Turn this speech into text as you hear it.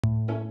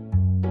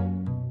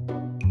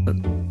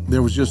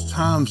There was just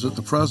times that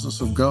the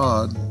presence of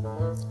God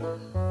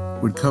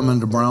would come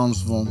into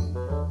Brownsville,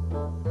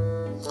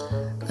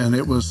 and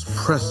it was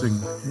pressing.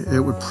 It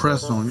would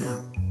press on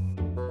you.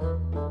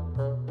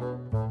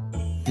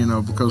 You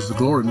know, because the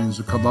glory means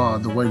the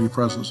kabod, the weighty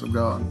presence of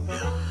God.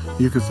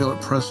 You could feel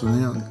it pressing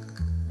in.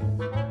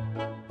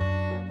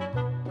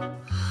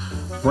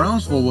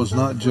 Brownsville was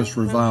not just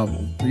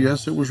revival.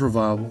 Yes, it was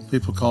revival.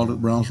 People called it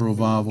Brownsville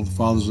Revival, the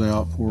Father's Day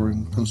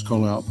outpouring,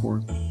 Pensacola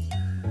outpouring.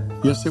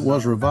 Yes, it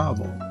was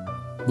revival,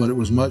 but it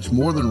was much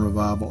more than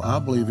revival. I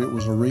believe it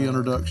was a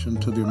reintroduction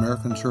to the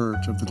American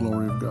church of the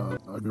glory of God.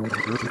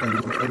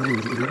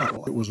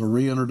 It was a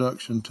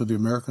reintroduction to the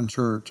American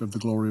church of the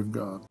glory of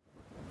God.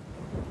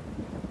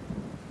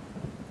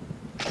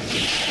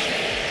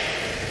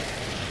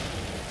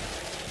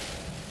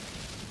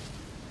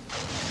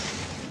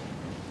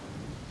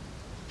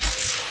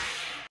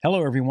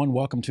 Hello, everyone.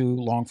 Welcome to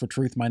Long for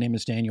Truth. My name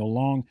is Daniel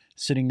Long.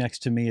 Sitting next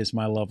to me is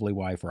my lovely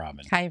wife,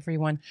 Robin. Hi,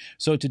 everyone.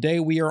 So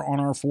today we are on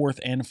our fourth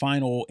and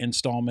final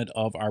installment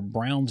of our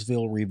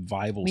Brownsville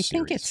Revival series. We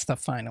think it's the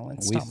final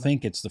installment. We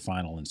think it's the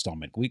final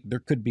installment. There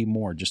could be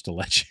more, just to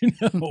let you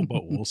know,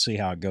 but we'll see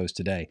how it goes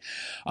today.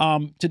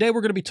 Today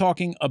we're going to be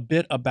talking a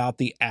bit about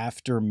the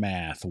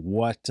aftermath,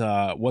 what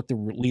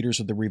the leaders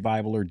of the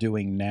revival are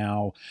doing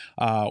now,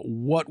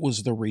 what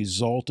was the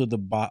result of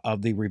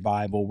the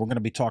revival. We're going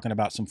to be talking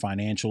about some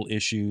financial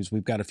issues.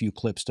 We've got a few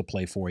clips to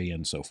play for you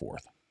and so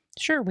forth.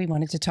 Sure. We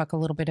wanted to talk a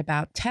little bit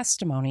about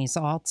testimonies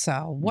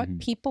also, what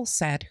people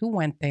said, who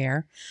went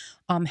there,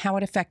 how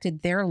it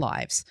affected their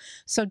lives.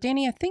 So,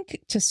 Danny, I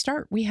think to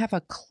start, we have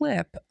a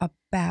clip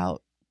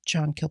about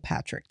John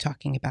Kilpatrick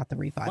talking about the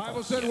revival. The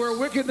Bible said, where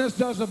wickedness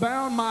does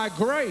abound, my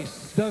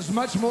grace does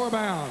much more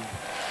abound.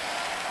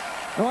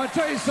 I want to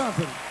tell you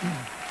something.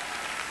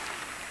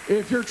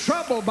 If you're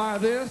troubled by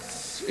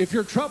this, if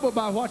you're troubled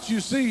by what you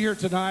see here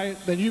tonight,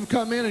 then you've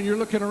come in and you're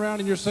looking around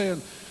and you're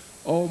saying,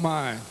 oh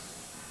my,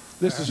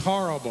 this is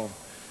horrible.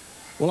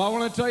 Well, I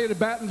want to tell you to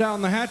batten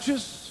down the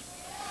hatches,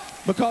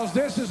 because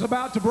this is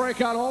about to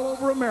break out all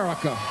over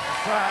America.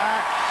 That's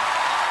right.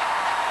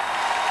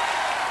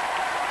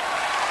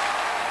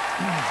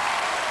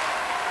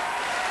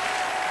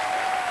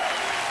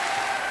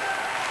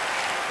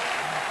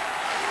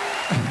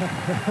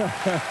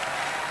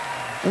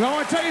 And I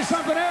want to tell you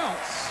something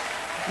else.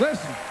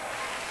 Listen.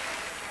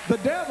 The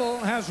devil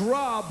has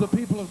robbed the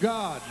people of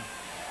God.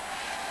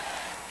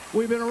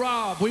 We've been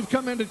robbed. We've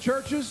come into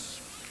churches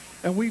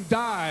and we've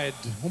died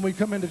when we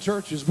come into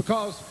churches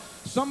because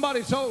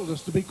somebody told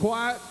us to be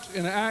quiet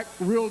and act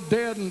real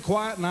dead and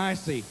quiet and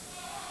icy.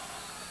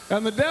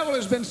 And the devil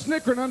has been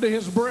snickering under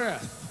his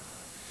breath.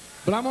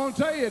 But I'm going to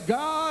tell you,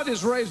 God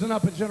is raising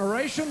up a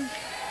generation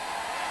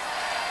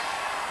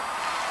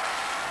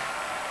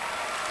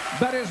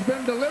that has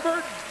been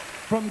delivered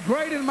from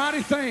great and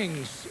mighty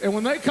things. And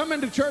when they come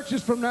into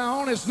churches from now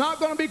on, it's not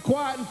going to be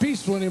quiet and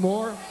peaceful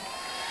anymore.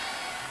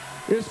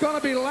 It's going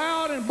to be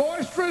loud and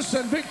boisterous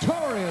and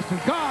victorious,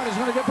 and God is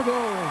going to get the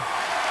glory.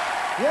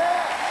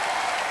 Yeah.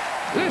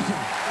 Listen.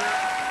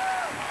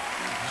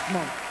 Just a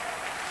moment.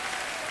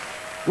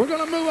 We're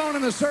going to move on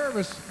in the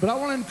service, but I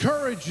want to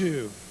encourage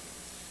you.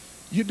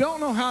 You don't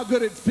know how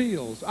good it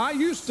feels. I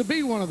used to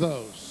be one of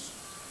those.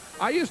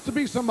 I used to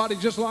be somebody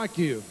just like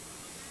you.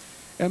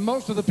 And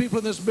most of the people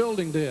in this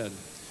building did.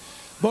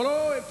 But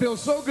oh, it feels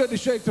so good to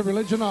shake the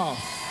religion off.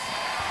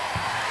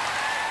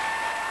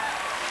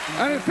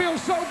 And it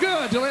feels so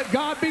good to let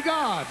God be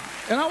God.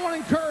 And I want to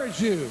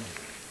encourage you,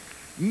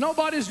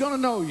 nobody's going to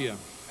know you.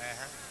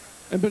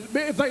 And but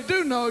if they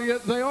do know you,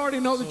 they already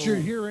know that you're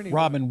here anyway.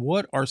 Robin,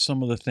 what are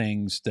some of the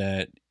things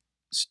that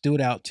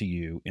stood out to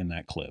you in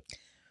that clip?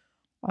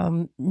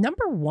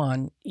 Number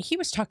one, he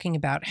was talking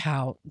about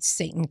how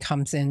Satan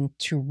comes in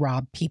to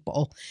rob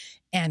people,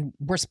 and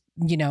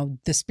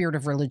the spirit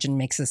of religion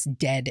makes us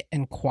dead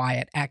and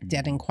quiet, act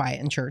dead and quiet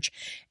in church.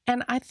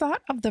 And I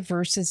thought of the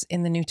verses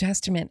in the New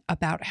Testament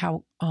about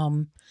how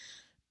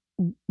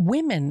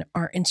women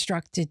are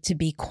instructed to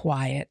be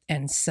quiet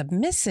and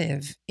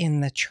submissive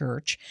in the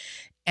church,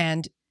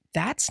 and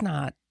that's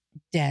not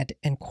dead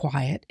and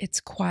quiet. It's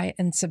quiet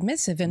and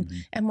submissive, and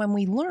when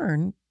we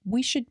learn,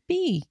 we should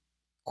be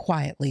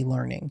quietly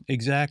learning.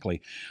 Exactly.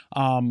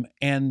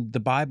 And the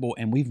Bible,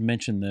 and we've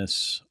mentioned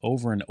this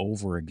over and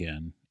over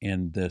again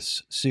in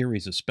this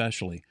series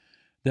especially,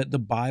 that the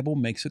Bible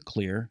makes it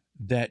clear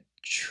that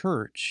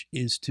church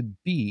is to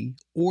be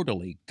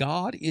orderly.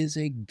 God is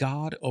a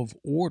God of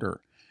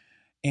order.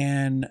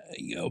 And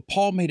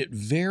Paul made it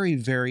very,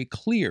 very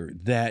clear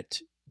that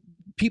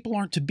people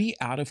aren't to be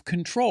out of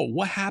control.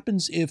 What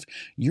happens if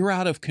you're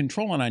out of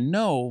control? And I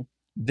know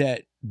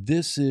that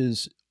this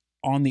is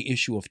on the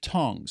issue of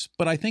tongues,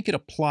 but I think it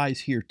applies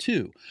here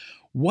too.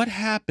 What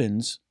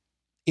happens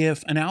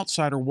if an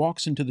outsider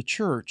walks into the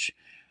church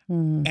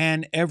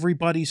and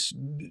everybody's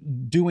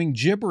doing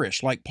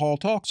gibberish like Paul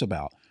talks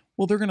about?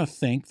 Well, they're going to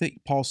think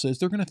that, Paul says,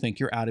 they're going to think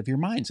you're out of your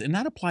minds. And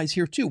that applies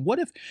here too. What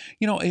if,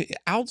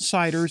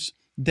 outsiders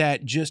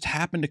that just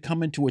happen to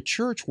come into a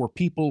church where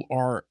people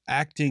are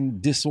acting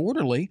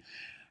disorderly,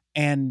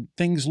 and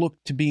things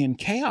look to be in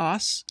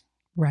chaos,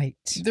 Right.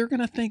 they're going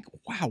to think,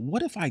 wow,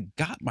 what have I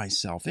got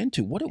myself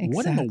into? What in the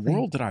Exactly.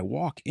 world did I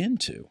walk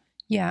into?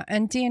 Yeah.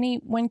 And Danny,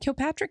 when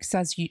Kilpatrick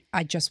says,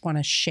 I just want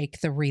to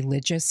shake the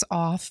religious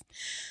off,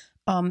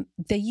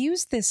 they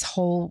use this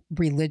whole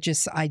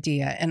religious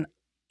idea.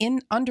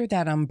 And under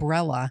that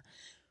umbrella,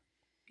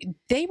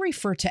 they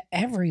refer to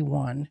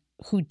everyone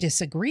who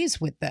disagrees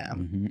with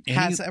them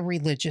has a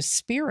religious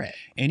spirit.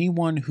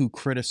 Anyone who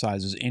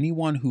criticizes,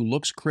 anyone who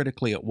looks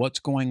critically at what's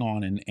going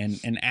on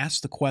and asks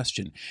the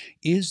question,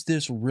 is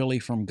this really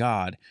from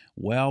God?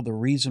 Well, the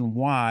reason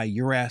why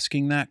you're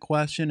asking that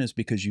question is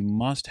because you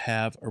must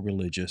have a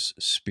religious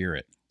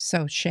spirit.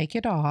 So shake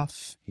it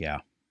off.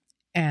 Yeah.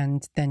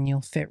 And then you'll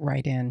fit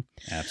right in.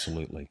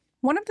 Absolutely.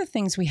 One of the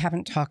things we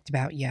haven't talked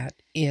about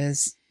yet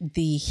is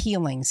the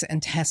healings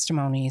and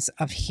testimonies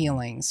of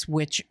healings,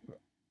 which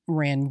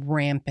ran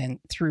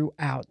rampant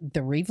throughout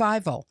the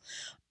revival.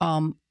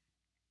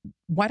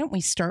 Why don't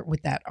we start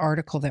with that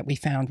article that we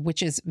found,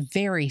 which is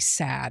very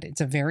sad.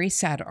 It's a very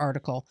sad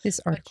article. This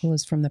article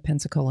is from the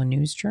Pensacola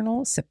News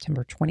Journal,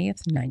 September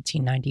 20th,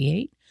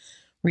 1998.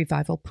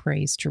 Revival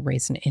prays to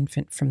raise an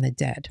infant from the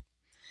dead.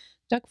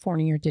 Doug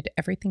Fournier did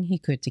everything he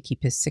could to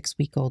keep his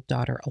 6-week-old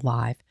daughter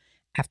alive.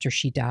 After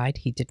she died,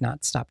 he did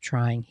not stop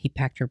trying. He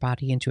packed her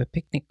body into a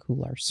picnic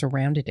cooler,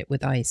 surrounded it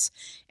with ice,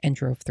 and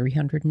drove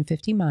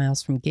 350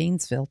 miles from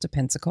Gainesville to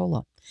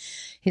Pensacola.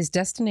 His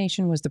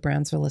destination was the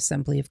Brownsville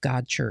Assembly of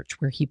God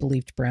Church, where he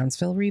believed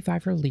Brownsville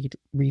Revival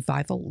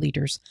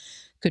leaders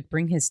could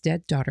bring his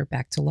dead daughter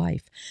back to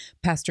life.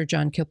 Pastor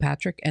John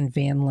Kilpatrick and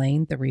Van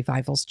Lane, the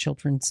revival's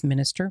children's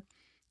minister,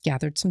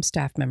 gathered some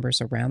staff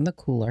members around the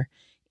cooler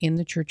in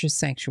the church's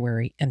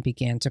sanctuary and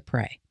began to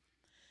pray.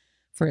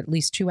 For at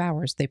least 2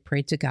 hours, they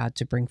prayed to God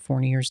to bring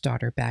Fournier's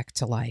daughter back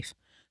to life.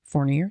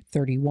 Fournier,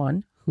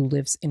 31, who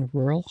lives in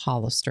rural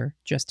Hollister,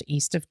 just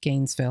east of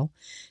Gainesville,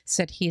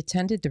 said he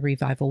attended the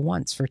revival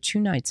once for 2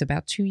 nights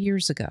about 2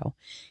 years ago.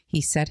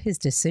 He said his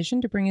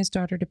decision to bring his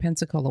daughter to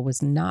Pensacola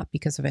was not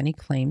because of any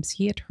claims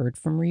he had heard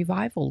from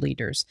revival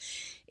leaders.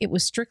 It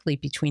was strictly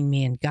between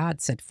me and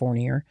God, said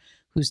Fournier,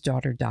 whose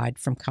daughter died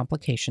from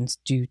complications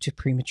due to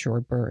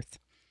premature birth.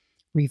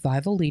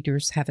 Revival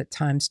leaders have at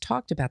times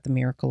talked about the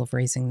miracle of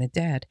raising the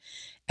dead.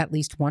 At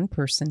least one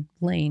person,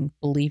 Lane,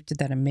 believed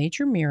that a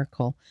major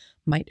miracle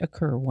might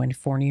occur when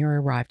Fournier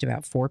arrived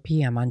about 4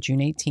 p.m. on June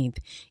 18th,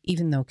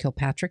 even though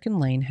Kilpatrick and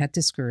Lane had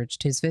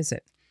discouraged his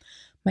visit.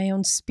 My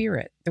own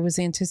spirit, there was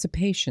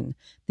anticipation.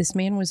 This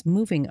man was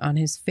moving on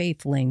his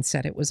faith, Lane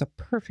said. It was a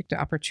perfect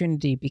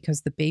opportunity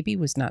because the baby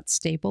was not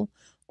stable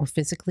or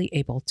physically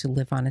able to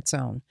live on its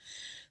own.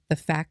 The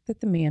fact that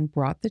the man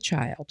brought the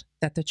child,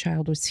 that the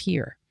child was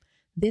here,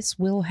 this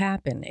will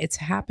happen. It's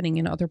happening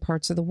in other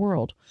parts of the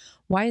world.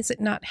 Why is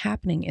it not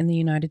happening in the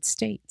United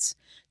States?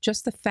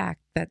 Just the fact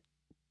that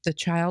the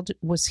child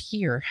was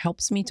here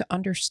helps me to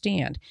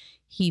understand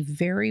he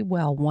very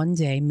well one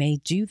day may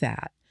do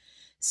that.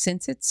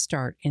 Since its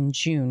start in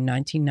June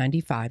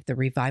 1995, the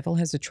revival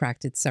has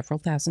attracted several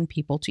thousand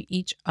people to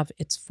each of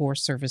its 4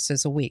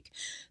 services a week.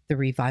 The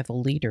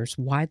revival leaders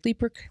widely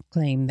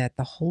proclaim that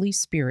the Holy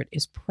Spirit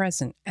is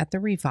present at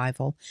the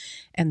revival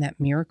and that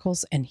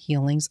miracles and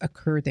healings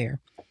occur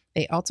there.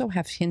 They also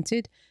have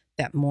hinted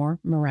that more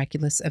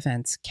miraculous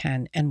events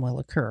can and will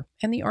occur.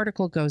 And the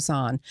article goes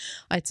on.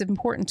 It's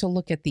important to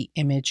look at the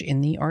image in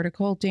the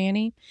article,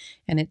 Danny,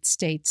 and it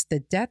states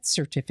the death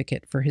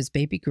certificate for his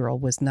baby girl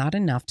was not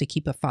enough to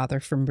keep a father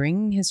from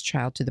bringing his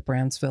child to the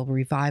Brownsville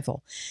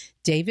Revival.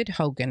 David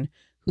Hogan,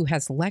 who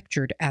has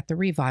lectured at the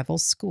Revival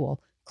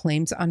School,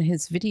 claims on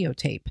his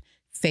videotape,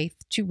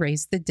 Faith to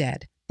Raise the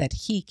Dead, that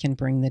he can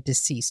bring the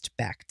deceased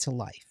back to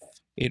life.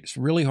 It's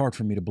really hard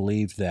for me to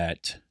believe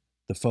that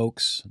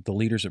the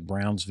leaders at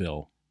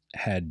Brownsville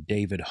had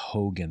David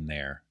Hogan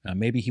there. Now,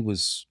 maybe he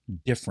was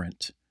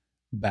different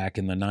back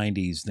in the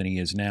 90s than he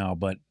is now,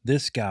 but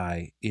this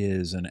guy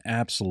is an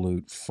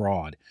absolute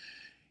fraud.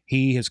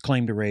 He has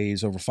claimed to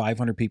raise over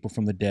 500 people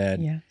from the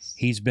dead. Yes.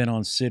 He's been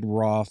on Sid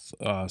Roth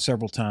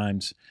several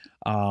times.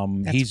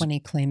 That's when he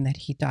claimed that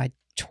he died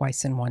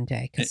twice in one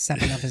day because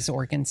 7 of his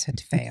organs had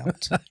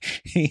failed.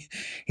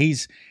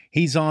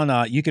 He's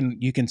on. You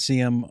can see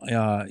him.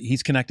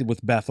 He's connected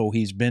with Bethel.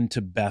 He's been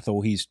to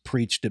Bethel. He's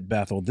preached at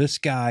Bethel. This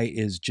guy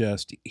is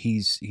just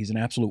he's an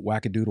absolute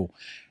wackadoodle.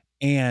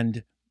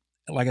 And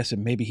like I said,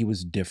 maybe he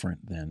was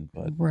different then,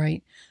 but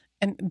right.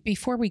 And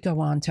before we go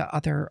on to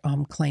other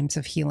claims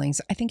of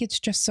healings, I think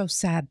it's just so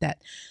sad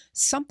that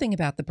something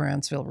about the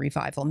Brownsville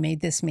Revival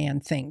made this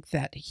man think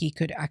that he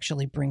could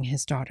actually bring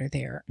his daughter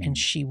there and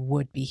she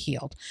would be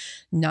healed.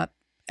 Not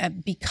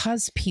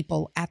because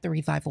people at the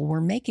revival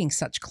were making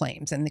such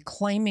claims and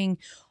claiming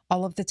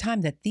all of the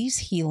time that these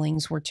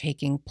healings were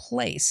taking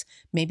place.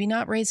 Maybe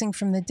not raising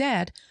from the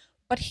dead,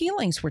 but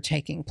healings were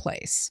taking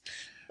place.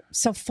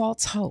 So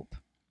false hope.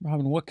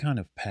 Robin, what kind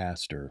of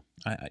pastor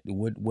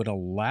would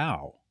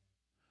allow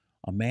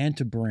a man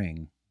to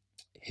bring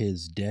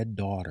his dead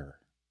daughter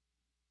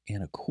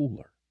in a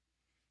cooler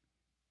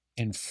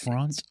in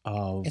front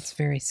of? It's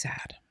very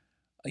sad.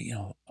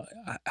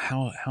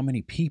 How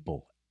many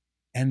people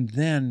and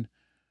then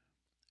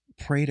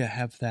pray to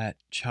have that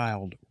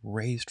child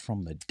raised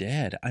from the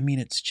dead. I mean,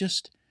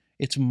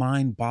 it's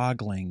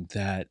mind-boggling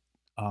that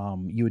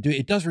you would do.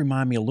 It does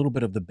remind me a little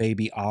bit of the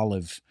baby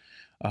Olive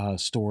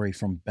story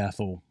from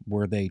Bethel,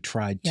 where they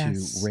tried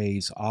Yes. to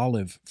raise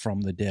Olive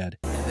from the dead.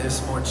 And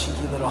there's more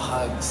cheeky little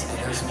hugs, and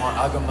there's more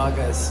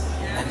ugga-muggas,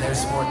 and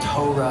there's more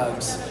toe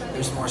rubs,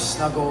 there's more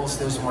snuggles,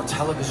 there's more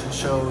television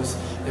shows,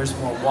 there's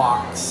more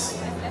walks,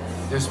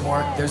 there's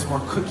more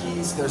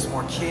cookies, there's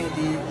more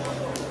candy,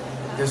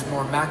 there's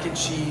more mac and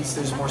cheese,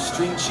 there's more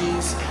string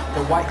cheese,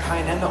 the white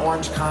kind and the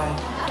orange kind.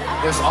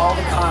 There's all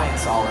the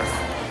kinds,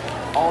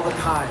 Olive, all the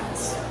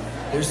kinds.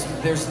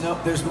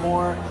 There's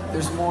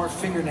more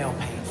fingernail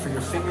paint for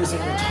your fingers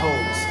and your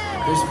toes.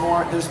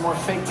 There's more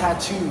fake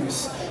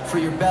tattoos for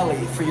your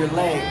belly, for your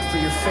leg, for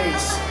your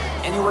face,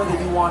 anywhere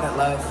that you want it,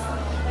 love.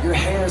 Your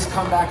hair has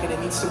come back and it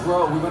needs to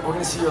grow. We're going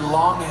to see your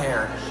long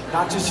hair,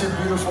 not just your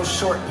beautiful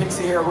short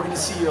pixie hair. We're going to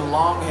see your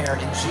long hair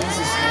in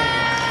Jesus' name.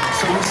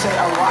 So we say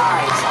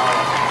arise,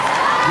 Olive.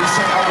 We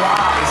say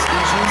arise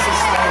in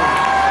Jesus' name.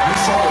 We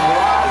say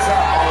rise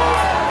up,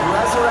 Olive.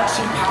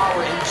 Resurrection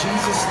power in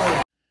Jesus'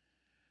 name.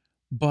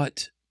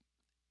 But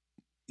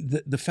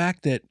the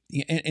fact that,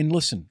 and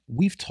listen,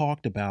 we've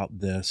talked about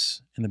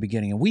this in the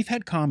beginning, and we've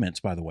had comments,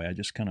 by the way. I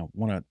just kind of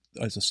want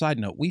to, as a side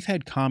note, we've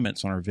had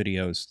comments on our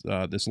videos,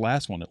 this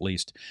last one at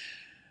least,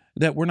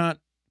 that we're not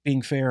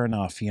being fair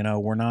enough.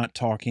 We're not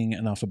talking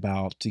enough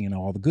about,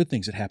 all the good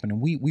things that happened.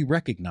 And we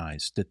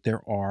recognize that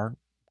there are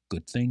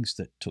good things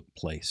that took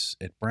place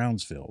at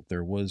Brownsville.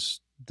 There was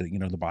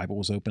the Bible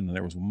was open, and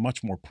there was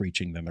much more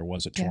preaching than there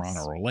was at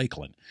Toronto or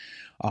Lakeland.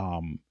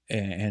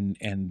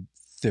 And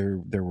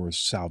there was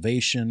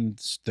salvation,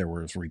 there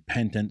was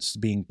repentance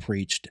being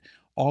preached.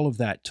 All of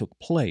that took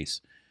place.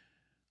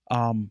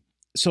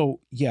 So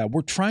yeah,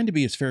 we're trying to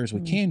be as fair as we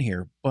can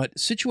here, but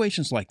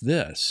situations like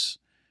this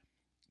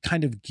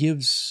kind of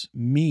gives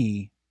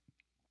me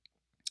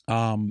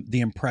the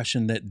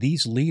impression that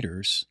these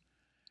leaders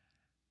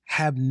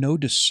have no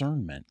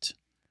discernment.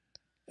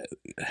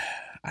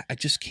 I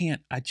just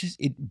can't.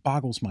 It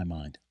boggles my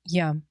mind.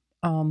 Yeah.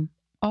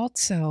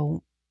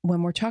 Also,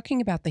 when we're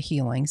talking about the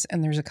healings,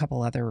 and there's a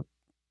couple other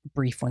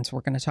brief ones we're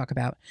going to talk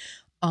about,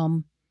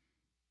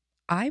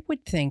 I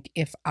would think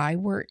if I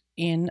were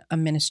in a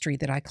ministry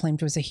that I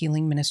claimed was a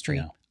healing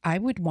ministry, I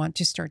would want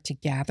to start to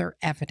gather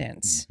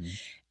evidence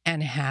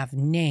and have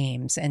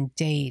names and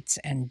dates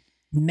and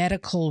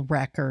medical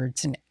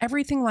records and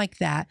everything like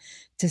that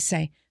to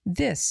say,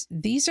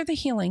 these are the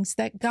healings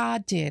that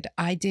God did.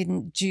 I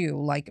didn't do.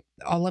 Like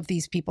all of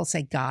these people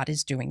say God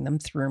is doing them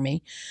through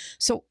me.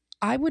 So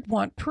I would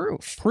want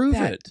proof.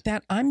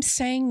 That I'm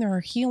saying there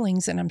are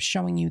healings, and I'm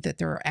showing you that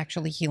there are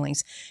actually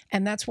healings.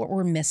 And that's what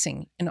we're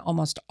missing in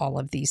almost all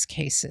of these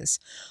cases.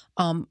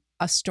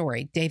 A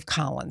story, Dave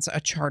Collins,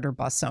 a charter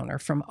bus owner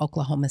from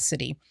Oklahoma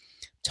City,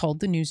 told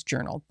the News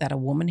Journal that a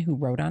woman who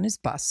rode on his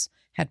bus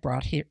had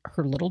brought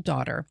her little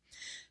daughter.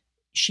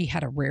 She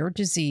had a rare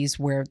disease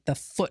where the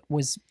foot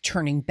was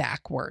turning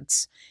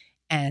backwards.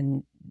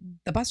 And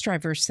the bus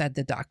driver said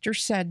the doctor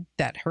said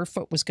that her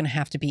foot was going to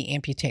have to be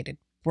amputated.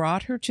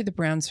 Brought her to the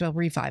Brownsville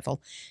Revival,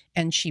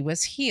 and she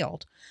was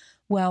healed.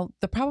 Well,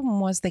 the problem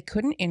was they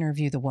couldn't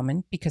interview the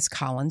woman because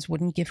Collins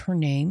wouldn't give her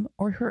name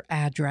or her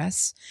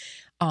address.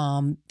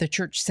 The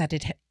church said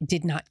it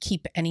did not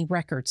keep any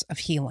records of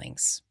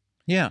healings.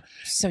 Yeah.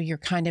 So you're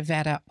kind of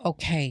at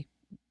okay,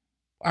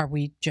 are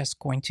we just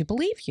going to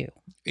believe you?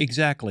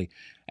 Exactly.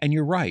 And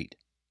you're right.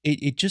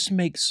 It just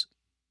makes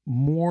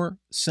more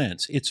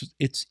sense.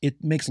 It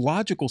makes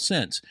logical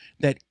sense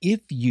that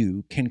if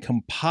you can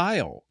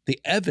compile the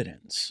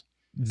evidence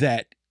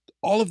that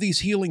all of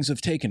these healings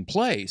have taken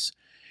place,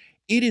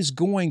 it is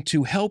going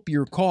to help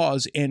your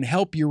cause and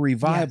help your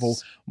revival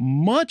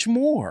much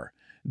more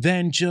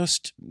than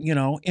just,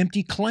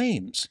 empty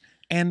claims.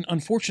 And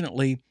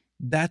unfortunately,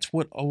 that's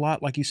what a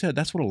lot, like you said,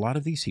 that's what a lot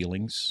of these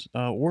healings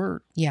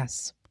were.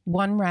 Yes.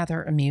 One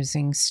rather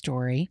amusing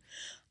story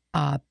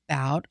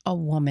about a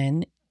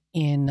woman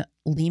in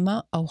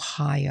Lima,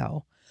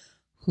 Ohio,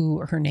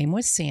 her name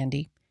was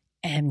Sandy,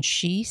 and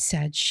she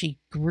said she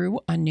grew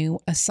a new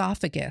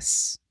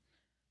esophagus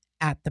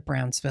at the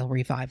Brownsville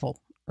Revival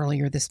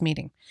earlier this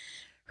meeting.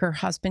 Her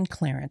husband,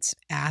 Clarence,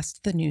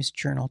 asked the News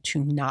Journal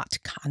to not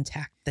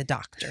contact the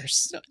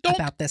doctors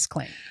about this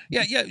claim.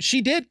 Yeah,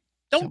 she did.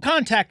 Don't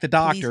contact the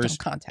doctors. Please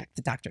don't contact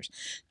the doctors.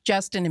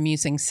 Just an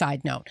amusing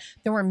side note.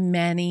 There were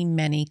many,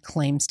 many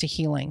claims to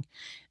healing.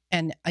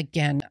 And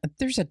again,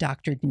 there's a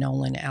Dr.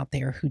 Nolan out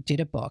there who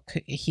did a book.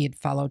 He had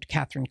followed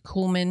Catherine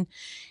Kuhlman.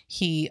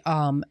 He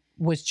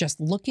was just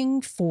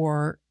looking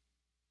for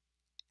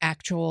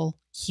actual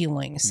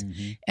healings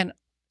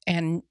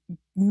and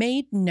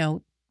made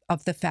note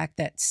of the fact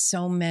that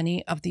so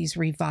many of these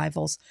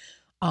revivals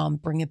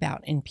bring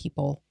about in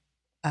people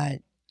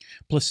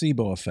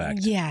placebo effect.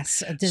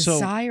 Yes, a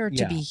desire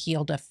to be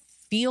healed, a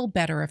feel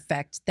better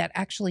effect that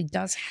actually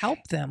does help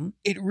them.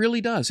 It really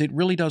does. It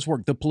really does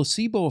work. The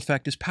placebo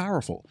effect is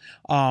powerful.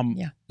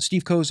 Yeah.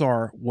 Steve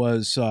Kozar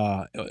was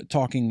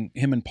talking,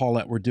 him and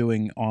Paulette were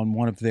doing on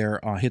one of their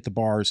Hit the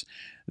Bars.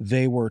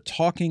 They were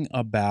talking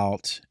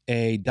about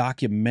a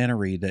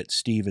documentary that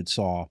Steve had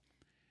saw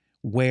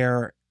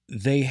where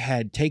they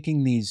had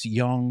taken these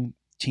young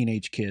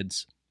teenage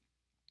kids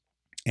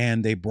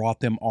and they brought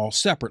them all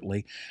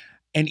separately,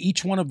 and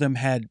each one of them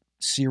had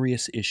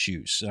serious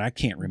issues. And I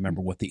can't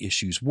remember what the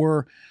issues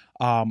were,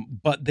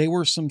 but they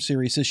were some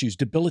serious issues,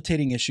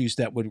 debilitating issues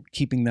that were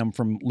keeping them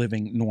from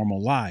living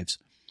normal lives.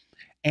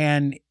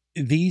 And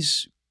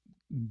these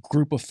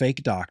group of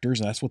fake doctors,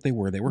 that's what they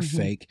were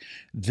fake,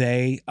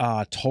 they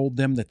told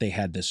them that they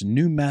had this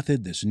new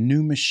method, this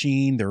new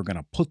machine. They were going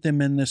to put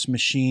them in this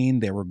machine.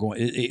 They were going,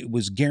 it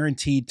was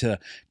guaranteed to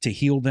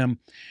heal them.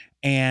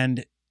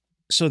 And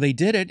so they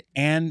did it,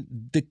 and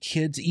the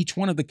kids, each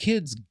one of the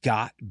kids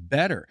got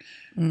better.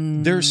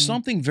 There's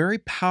something very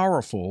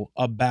powerful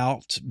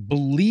about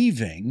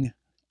believing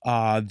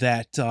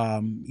that,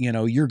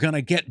 you're going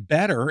to get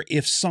better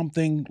if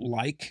something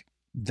like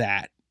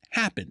that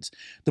happens.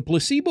 The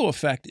placebo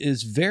effect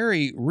is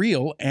very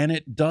real, and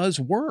it does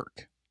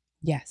work.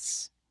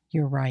 Yes,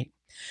 you're right.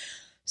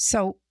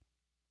 So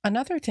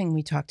another thing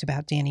we talked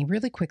about, Danny,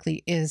 really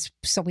quickly is,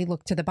 so we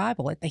look to the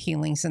Bible at the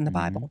healings in the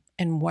Bible.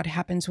 And what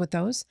happens with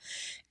those?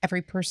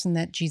 Every person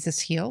that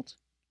Jesus healed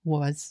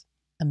was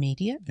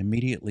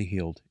immediately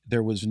healed.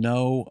 There was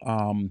no,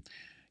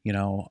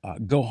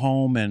 go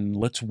home and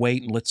let's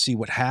wait and let's see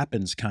what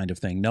happens kind of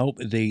thing. Nope.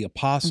 The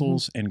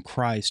apostles and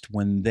Christ,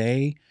 when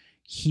they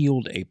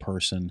healed a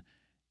person,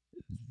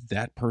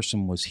 that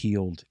person was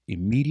healed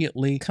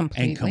immediately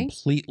and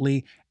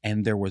completely,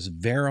 and there was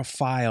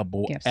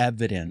verifiable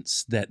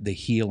evidence that the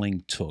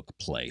healing took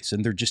place.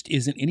 And there just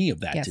isn't any of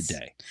that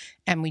today.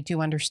 And we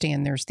do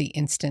understand there's the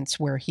instance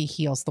where he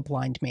heals the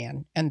blind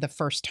man, and the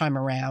first time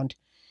around,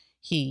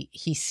 he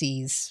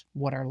sees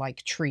what are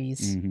like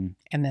trees,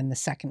 and then the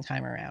second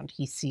time around,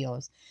 he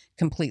sees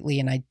completely.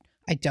 And I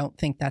don't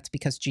think that's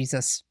because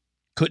Jesus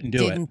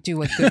didn't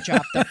do a good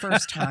job the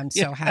first time,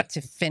 so had to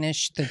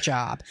finish the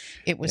job.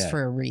 It was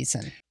for a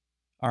reason.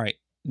 All right.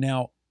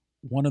 Now,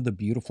 one of the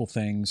beautiful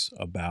things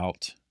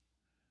about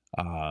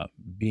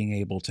being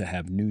able to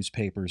have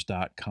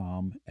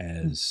newspapers.com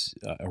as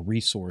a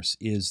resource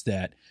is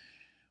that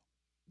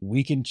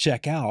we can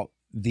check out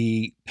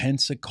the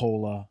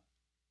Pensacola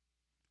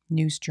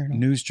News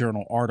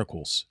Journal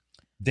articles.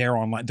 They're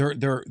online.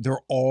 They're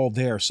all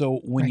there.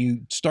 So when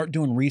you start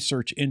doing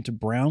research into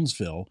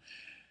Brownsville,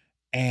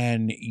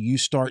 and you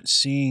start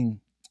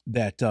seeing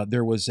that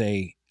there was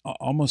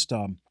almost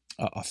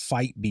a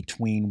fight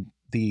between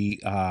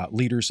the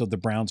leaders of the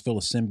Brownsville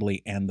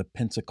Assembly and the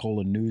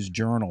Pensacola News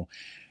Journal,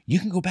 you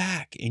can go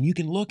back and you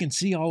can look and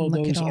see all of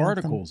those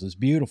articles. It's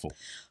beautiful.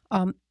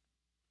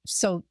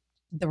 So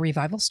the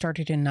revival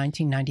started in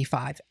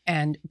 1995,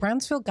 and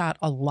Brownsville got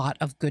a lot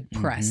of good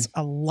press,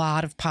 a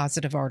lot of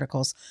positive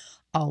articles,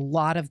 a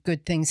lot of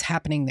good things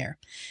happening there.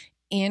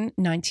 In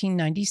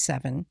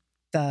 1997,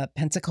 the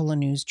Pensacola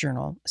News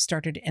Journal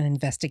started an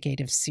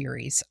investigative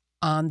series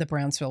on the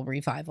Brownsville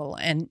Revival,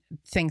 and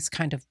things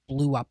kind of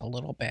blew up a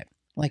little bit.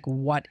 Like,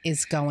 what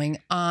is going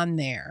on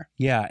there?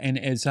 Yeah, and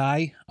as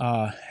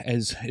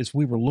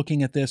we were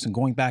looking at this and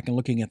going back and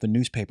looking at the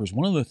newspapers,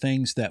 one of the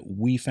things that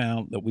we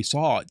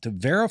saw to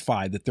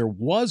verify that there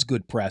was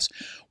good press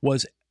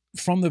was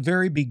from the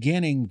very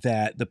beginning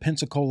that the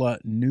Pensacola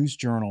News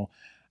Journal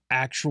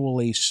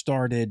actually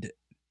started,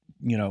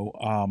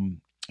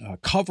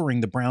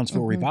 covering the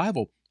Brownsville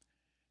Revival.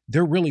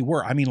 There really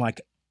were. I mean,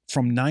 like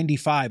from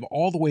 95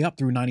 all the way up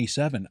through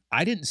 97,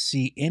 I didn't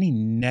see any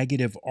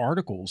negative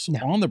articles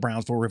on the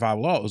Brownsville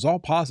Revival at all. It was all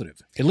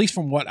positive, at least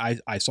from what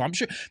I saw. I'm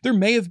sure there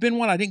may have been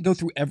one. I didn't go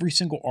through every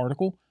single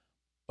article,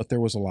 but there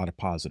was a lot of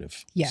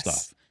positive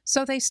stuff.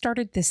 So they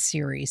started this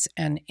series,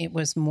 and it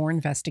was more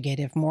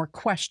investigative, more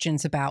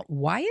questions about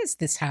why is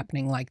this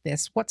happening like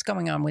this? What's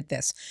going on with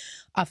this?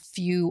 A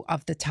few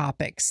of the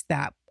topics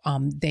that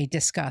they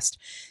discussed.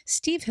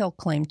 Steve Hill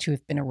claimed to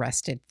have been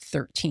arrested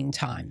 13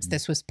 times.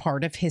 This was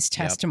part of his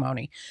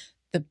testimony.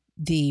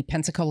 The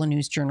Pensacola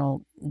News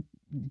Journal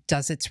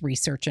does its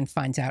research and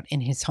finds out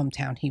in his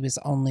hometown he was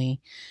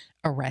only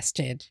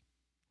arrested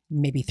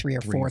maybe three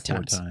or four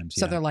times.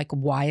 So they're like,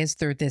 why is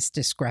there this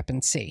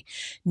discrepancy?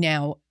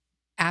 Now,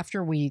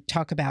 after we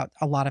talk about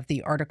a lot of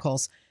the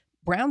articles,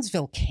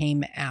 Brownsville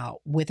came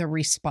out with a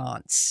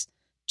response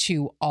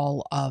to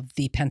all of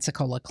the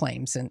Pensacola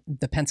claims and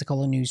the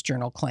Pensacola News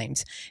Journal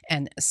claims.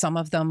 And some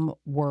of them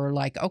were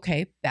like,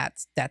 okay,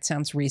 that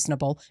sounds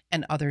reasonable.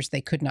 And others they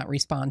could not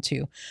respond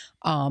to.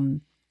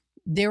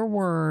 There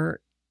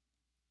were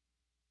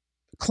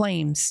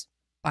claims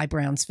by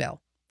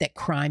Brownsville that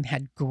crime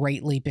had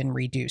greatly been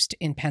reduced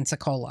in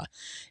Pensacola.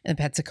 And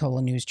the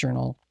Pensacola News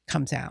Journal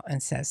comes out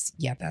and says,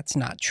 yeah, that's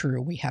not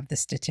true. We have the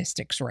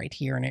statistics right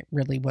here, and it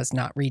really was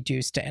not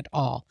reduced at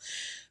all.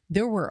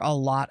 There were a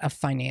lot of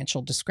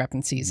financial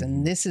discrepancies,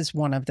 and this is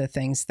one of the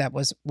things that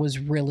was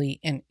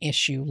really an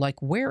issue.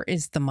 Like, where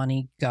is the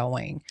money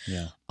going?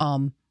 Yeah.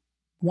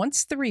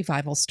 Once the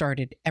revival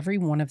started, every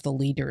one of the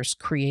leaders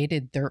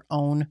created their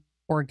own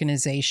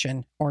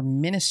organization or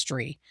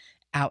ministry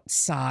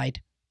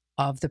outside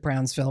of the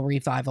Brownsville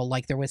Revival.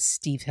 Like, there was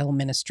Steve Hill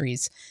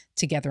Ministries,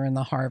 Together in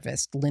the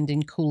Harvest.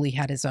 Lyndon Cooley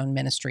had his own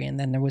ministry, and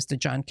then there was the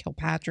John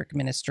Kilpatrick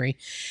Ministry.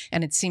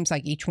 And it seems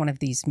like each one of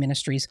these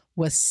ministries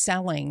was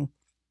selling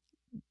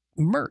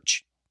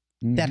merch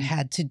that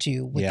had to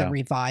do with the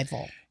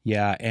revival.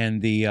 Yeah,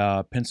 and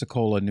the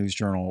Pensacola News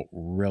Journal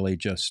really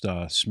just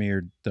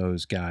smeared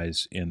those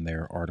guys in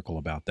their article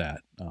about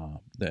that,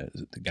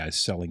 the guys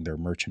selling their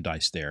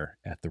merchandise there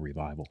at the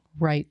revival.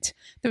 Right.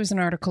 There was an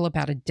article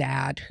about a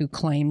dad who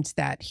claimed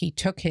that he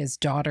took his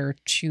daughter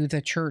to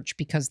the church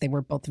because they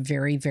were both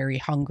very, very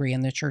hungry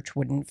and the church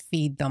wouldn't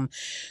feed them.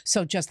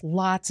 So just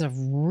lots of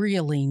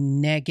really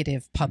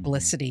negative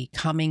publicity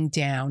coming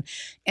down.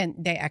 And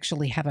they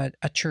actually have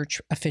a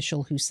church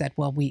official who said,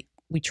 well, we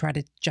try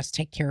to just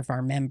take care of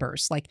our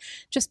members, like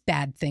just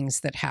bad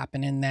things that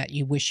happen and that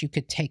you wish you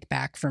could take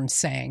back from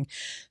saying.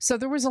 So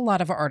there was a lot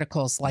of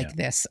articles like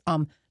this.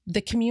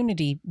 The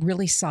community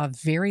really saw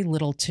very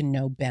little to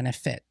no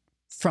benefit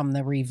from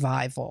the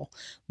revival.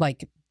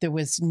 Like, there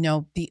was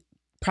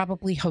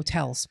probably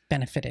hotels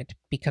benefited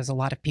because a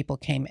lot of people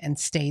came and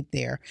stayed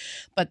there.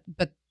 But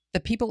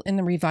the people in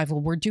the revival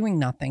were doing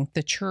nothing.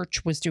 The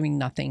church was doing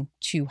nothing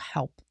to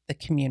help the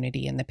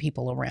community and the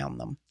people around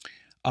them.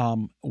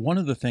 One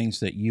of the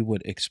things that you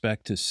would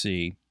expect to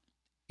see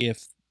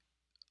if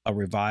a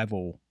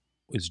revival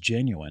is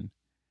genuine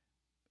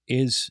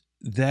is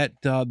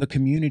that the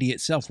community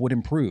itself would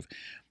improve.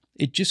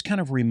 It just kind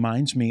of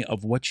reminds me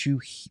of what you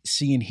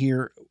see and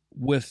hear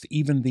with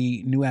even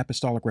the New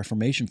Apostolic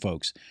Reformation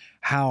folks,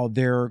 how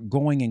they're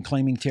going and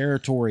claiming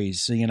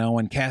territories,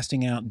 and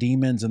casting out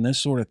demons and this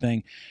sort of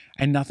thing,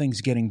 and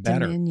nothing's getting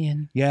better.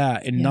 Dominion. Yeah,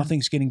 and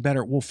nothing's getting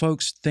better. Well,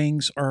 folks,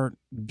 things weren't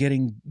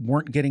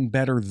getting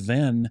better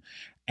then,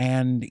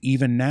 and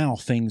even now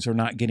things are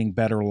not getting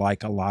better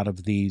like a lot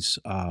of these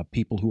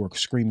people who are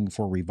screaming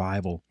for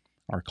revival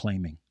are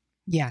claiming.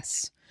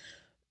 Yes.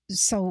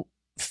 So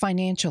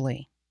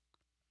financially,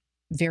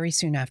 very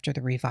soon after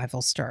the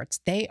revival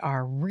starts, they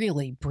are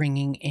really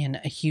bringing in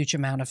a huge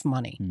amount of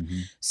money.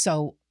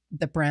 So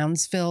the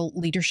Brownsville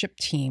leadership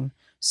team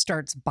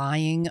starts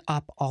buying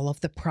up all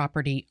of the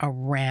property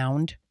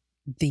around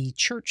the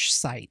church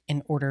site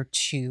in order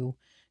to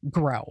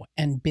grow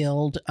and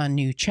build a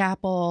new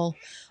chapel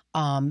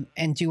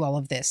and do all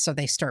of this. So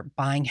they start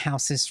buying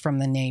houses from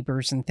the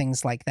neighbors and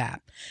things like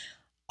that.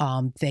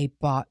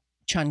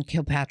 John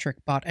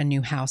Kilpatrick bought a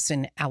new house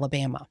in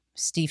Alabama.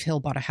 Steve Hill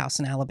bought a house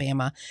in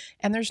Alabama.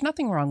 And there's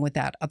nothing wrong with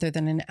that, other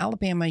than in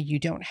Alabama, you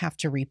don't have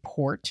to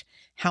report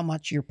how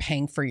much you're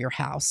paying for your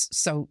house.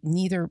 So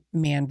neither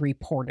man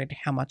reported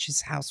how much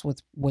his house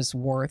was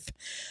worth.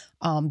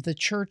 The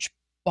church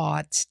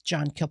bought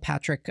John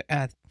Kilpatrick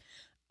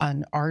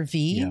an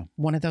RV,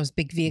 one of those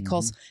big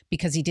vehicles,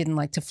 because he didn't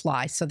like to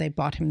fly. So they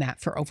bought him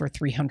that for over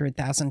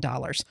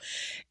 $300,000.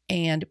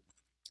 And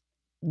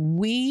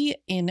we,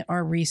 in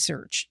our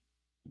research,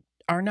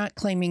 are not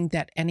claiming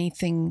that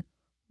anything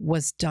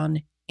was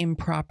done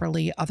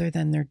improperly, other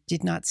than there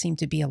did not seem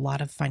to be a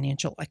lot of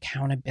financial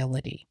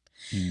accountability.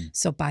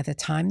 So by the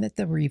time that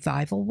the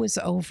revival was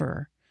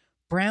over,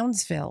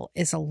 Brownsville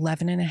is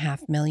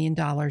 $11.5 million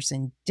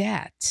in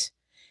debt,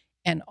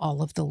 and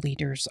all of the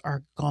leaders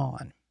are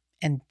gone.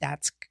 And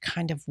that's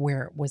kind of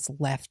where it was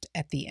left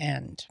at the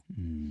end.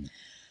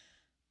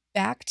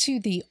 Back to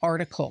the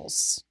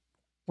articles.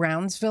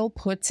 Brownsville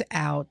puts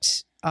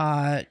out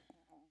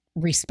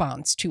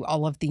response to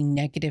all of the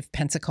negative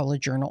Pensacola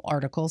Journal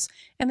articles,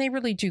 and they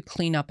really do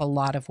clean up a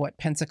lot of what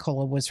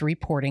Pensacola was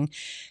reporting.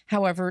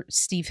 However,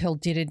 Steve Hill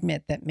did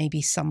admit that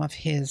maybe some of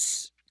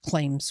his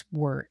claims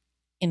were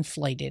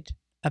inflated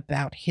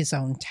about his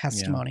own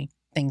testimony,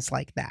 things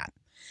like that.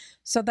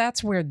 So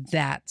that's where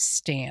that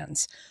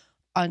stands.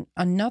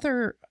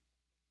 Another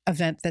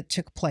event that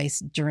took place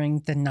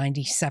during the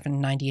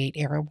 97-98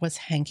 era was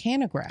Hank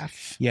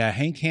Hanegraaff. Yeah,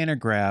 Hank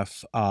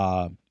Hanegraaff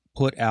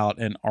put out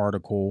an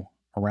article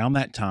around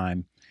that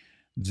time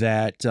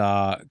that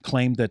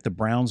claimed that the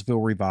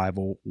Brownsville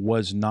revival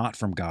was not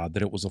from God,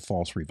 that it was a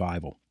false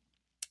revival.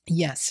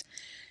 Yes.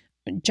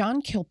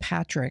 John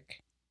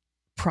Kilpatrick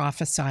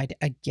prophesied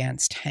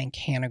against Hank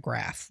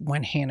Hanegraaff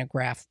when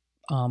Hanegraaff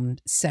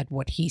said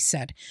what he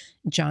said.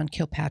 John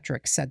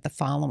Kilpatrick said the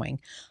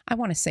following: I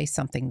want to say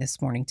something this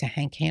morning to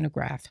Hank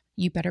Hanegraaff.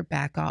 You better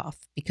back off,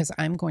 because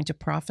I'm going to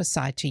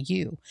prophesy to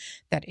you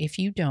that if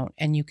you don't,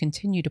 and you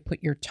continue to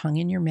put your tongue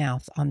in your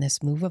mouth on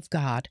this move of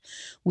God,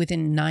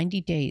 within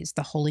 90 days,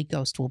 the Holy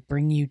Ghost will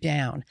bring you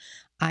down.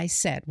 I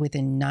said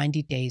within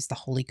 90 days, the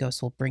Holy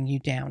Ghost will bring you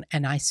down.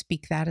 And I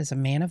speak that as a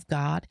man of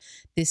God.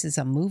 This is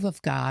a move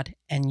of God,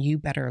 and you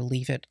better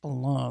leave it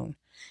alone.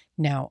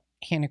 Now,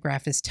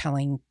 Hanegraaff is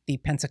telling the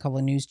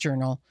Pensacola News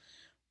Journal,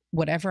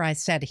 whatever I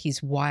said,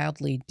 he's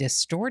wildly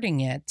distorting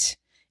it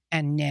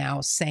and now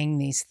saying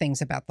these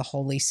things about the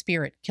Holy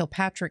Spirit.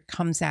 Kilpatrick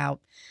comes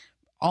out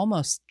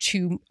almost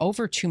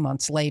over 2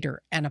 months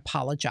later and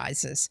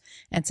apologizes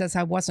and says,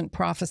 I wasn't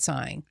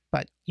prophesying,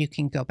 but you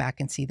can go back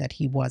and see that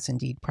he was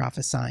indeed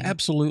prophesying.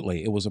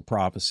 Absolutely. It was a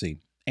prophecy.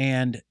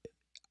 And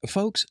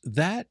folks,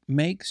 that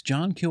makes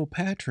John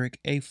Kilpatrick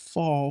a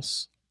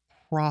false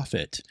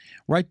prophet.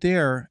 Right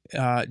there,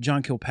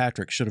 John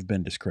Kilpatrick should have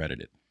been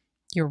discredited.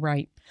 You're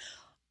right.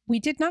 We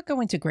did not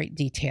go into great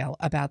detail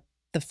about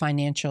the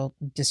financial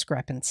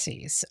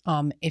discrepancies.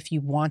 If you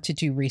want to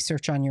do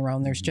research on your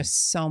own, there's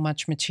just so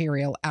much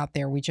material out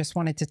there. We just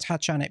wanted to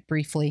touch on it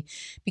briefly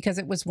because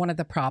it was one of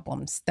the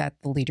problems that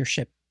the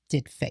leadership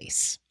did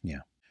face. Yeah.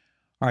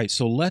 All right.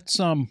 So let's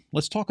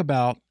talk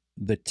about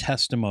the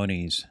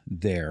testimonies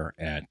there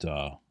at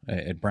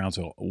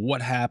Brownsville.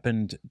 What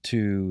happened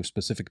to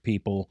specific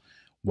people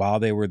while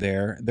they were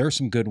there? There are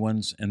some good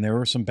ones and there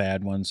are some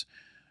bad ones.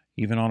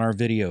 Even on our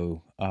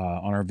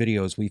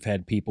videos, we've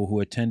had people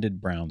who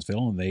attended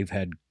Brownsville, and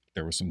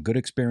there was some good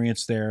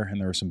experience there, and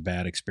there were some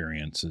bad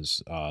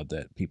experiences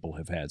that people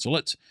have had. So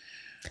let's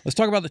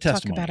talk about the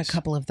testimonies. Talk about a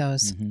couple of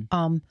those.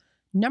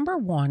 Number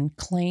one,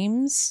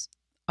 claims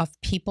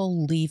of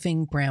people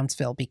leaving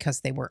Brownsville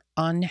because they were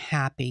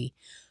unhappy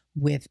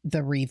with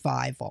the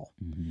revival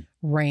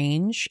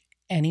range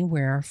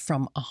anywhere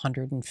from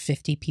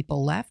 150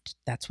 people left.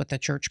 That's what the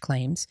church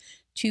claims,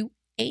 to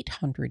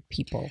 800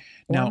 people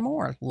or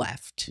more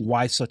left.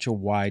 Why such a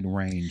wide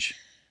range?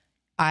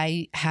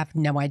 I have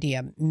no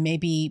idea.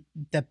 Maybe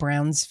the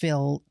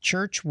Brownsville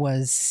church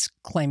was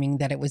claiming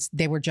that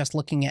they were just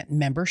looking at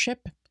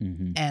membership,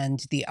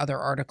 and the other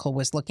article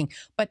was looking.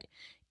 But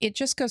it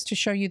just goes to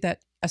show you that,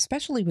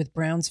 especially with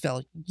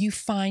Brownsville, you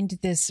find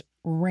this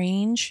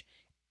range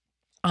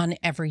on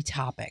every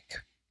topic.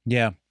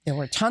 Yeah. There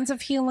were tons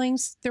of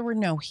healings. There were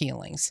no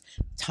healings.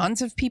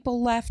 Tons of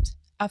people left.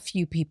 A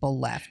few people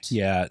left.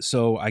 Yeah,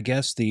 so I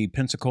guess the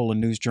Pensacola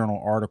News Journal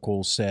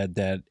article said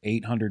that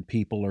 800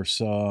 people or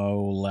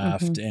so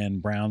left,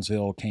 and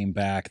Brownsville came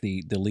back.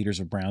 The leaders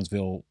of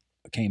Brownsville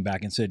came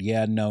back and said,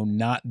 yeah, no,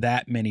 not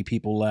that many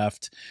people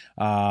left.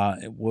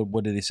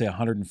 What did they say?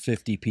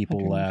 150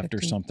 people left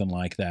or something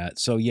like that.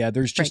 So yeah,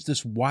 there's just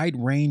this wide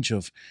range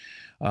of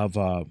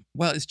well,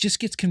 it just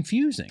gets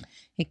confusing.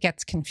 It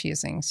gets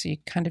confusing. So you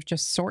kind of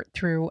just sort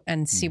through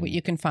and see what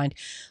you can find.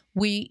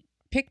 We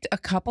picked a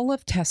couple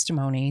of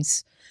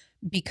testimonies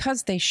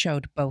because they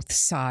showed both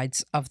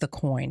sides of the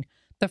coin.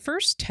 The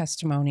first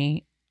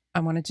testimony I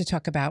wanted to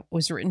talk about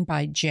was written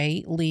by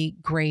J. Lee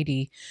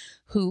Grady,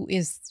 who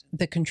is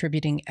the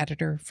contributing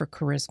editor for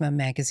Charisma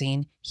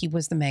magazine. He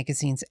was the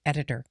magazine's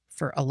editor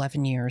for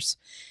 11 years,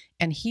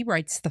 and he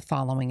writes the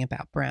following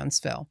about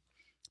Brownsville.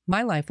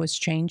 My life was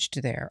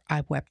changed there.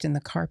 I wept in the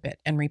carpet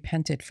and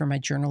repented for my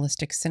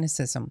journalistic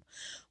cynicism.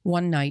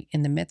 One night,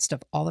 in the midst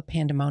of all the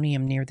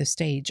pandemonium near the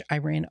stage, I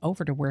ran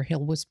over to where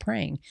Hill was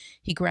praying.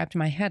 He grabbed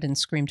my head and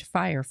screamed,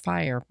 "Fire,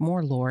 fire,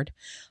 more, Lord."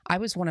 I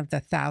was one of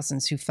the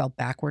thousands who fell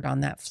backward on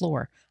that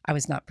floor. I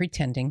was not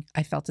pretending.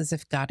 I felt as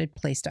if God had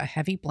placed a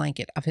heavy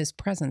blanket of his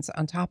presence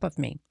on top of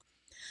me.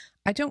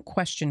 I don't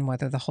question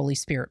whether the Holy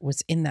Spirit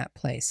was in that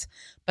place,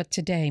 but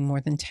today,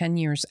 more than 10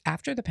 years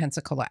after the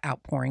Pensacola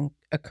outpouring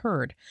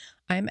occurred,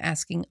 I am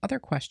asking other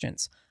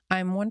questions. I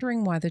am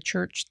wondering why the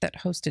church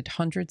that hosted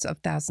hundreds of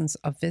thousands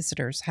of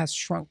visitors has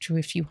shrunk to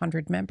a few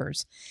hundred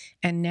members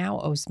and now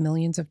owes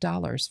millions of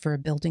dollars for a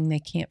building they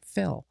can't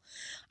fill.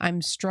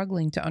 I'm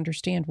struggling to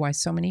understand why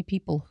so many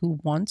people who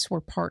once were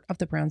part of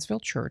the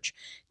Brownsville church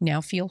now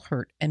feel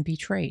hurt and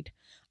betrayed.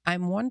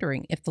 I'm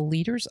wondering if the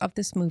leaders of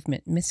this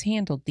movement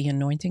mishandled the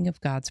anointing of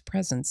God's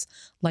presence,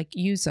 like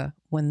Uzzah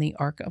when the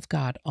Ark of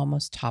God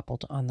almost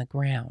toppled on the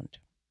ground.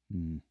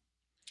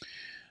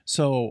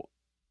 So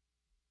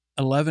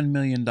 $11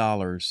 million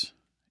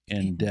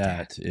in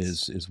debt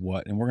is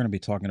what, and we're going to be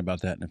talking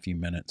about that in a few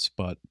minutes.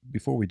 But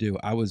before we do,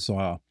 I was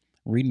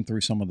reading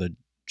through some of the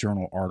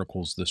journal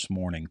articles this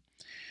morning.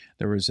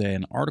 There was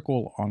an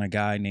article on a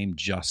guy named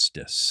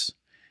Justice.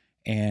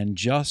 And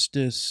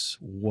Justice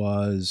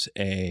was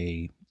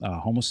a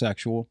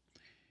homosexual.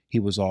 He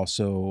was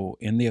also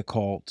in the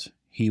occult.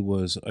 He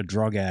was a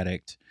drug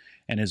addict.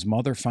 And his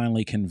mother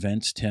finally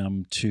convinced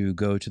him to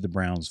go to the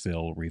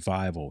Brownsville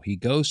Revival. He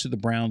goes to the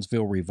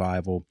Brownsville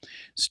Revival.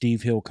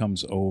 Steve Hill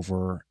comes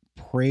over,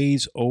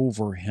 prays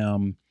over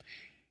him.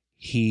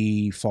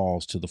 He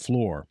falls to the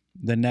floor.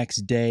 The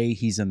next day,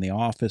 he's in the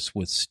office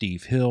with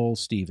Steve Hill.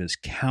 Steve is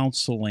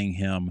counseling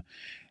him.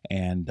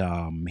 And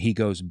he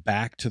goes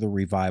back to the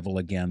revival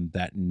again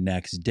that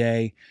next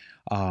day.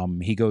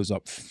 He goes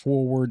up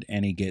forward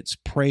and he gets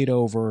prayed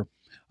over.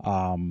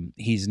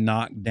 He's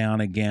knocked down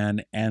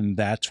again, and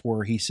that's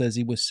where he says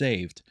he was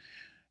saved.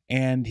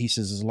 And he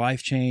says his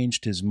life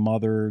changed. His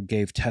mother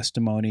gave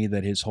testimony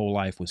that his whole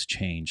life was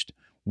changed.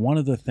 one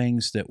of the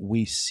things that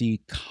we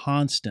see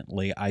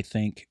constantly, I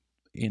think,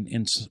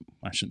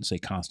 I shouldn't say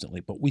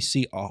constantly, but we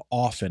see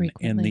often in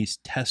Frequently. these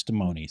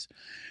testimonies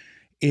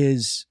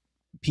is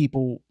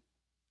people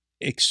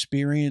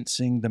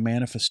experiencing the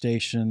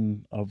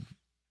manifestation of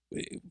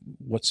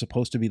what's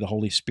supposed to be the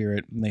Holy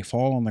Spirit, and they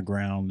fall on the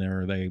ground.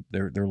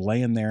 They're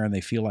laying there, and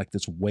they feel like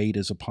this weight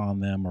is upon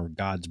them, or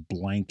God's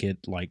blanket,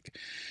 like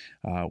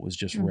was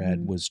just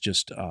read, was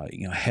just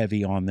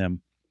heavy on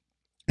them.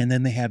 And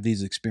then they have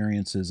these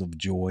experiences of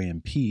joy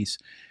and peace.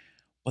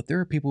 But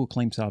there are people who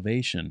claim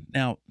salvation.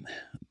 Now,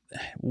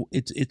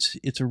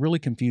 it's a really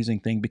confusing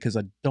thing, because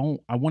I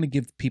want to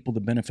give people the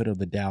benefit of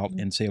the doubt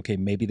and say, okay,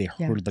 maybe they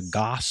heard the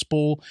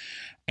gospel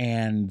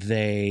and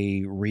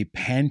they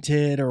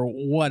repented or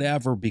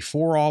whatever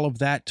before all of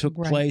that took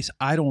place.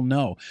 I don't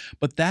know.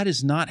 But that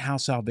is not how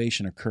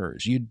salvation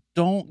occurs. You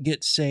don't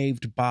get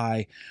saved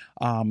by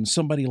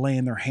somebody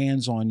laying their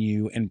hands on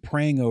you and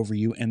praying over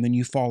you, and then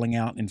you falling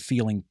out and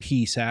feeling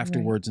peace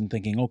afterwards and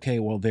thinking, okay,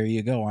 well, there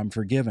you go, I'm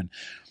forgiven.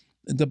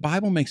 The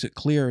Bible makes it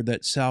clear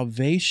that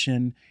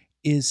salvation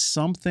is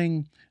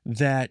something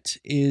that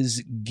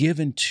is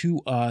given to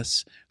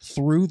us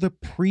through the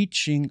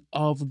preaching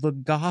of the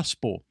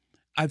gospel.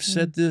 I've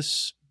said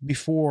this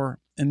before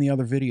in the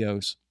other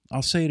videos.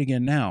 I'll say it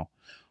again now.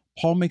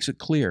 Paul makes it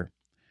clear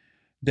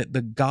that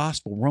the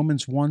gospel,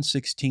 Romans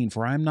 1:16,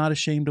 for I am not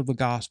ashamed of the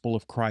gospel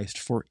of Christ,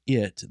 for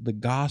the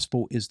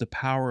gospel is the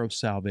power of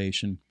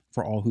salvation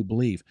for all who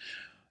believe.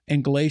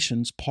 In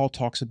Galatians, Paul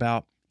talks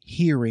about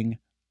hearing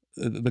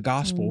the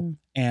gospel,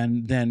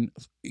 and then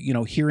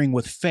hearing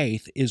with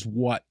faith is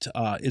what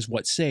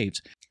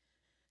saves.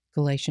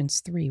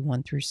 Galatians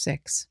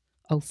 3:1-6.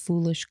 O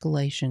foolish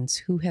Galatians,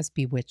 who has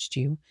bewitched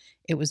you?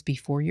 It was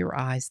before your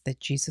eyes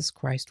that Jesus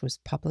Christ was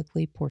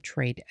publicly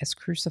portrayed as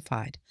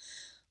crucified.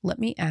 Let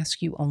me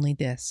ask you only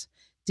this: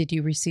 did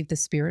you receive the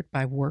Spirit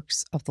by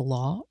works of the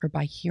law, or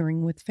by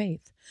hearing with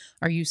faith?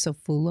 Are you so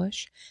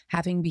foolish?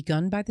 Having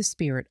begun by the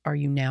Spirit, are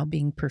you now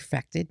being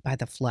perfected by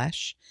the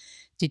flesh?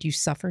 Did you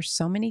suffer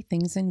so many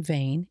things in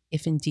vain,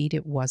 if indeed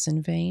it was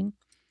in vain?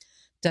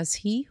 Does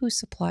he who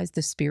supplies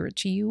the Spirit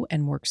to you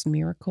and works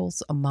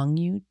miracles among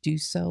you do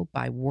so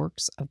by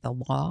works of the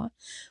law,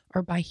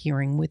 or by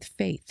hearing with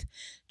faith,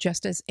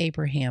 just as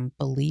Abraham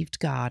believed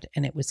God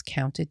and it was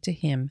counted to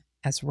him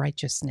as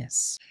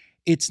righteousness?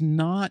 It's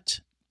not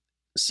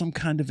some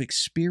kind of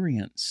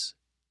experience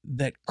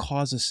that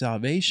causes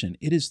salvation.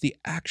 It is the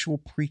actual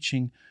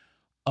preaching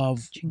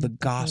of the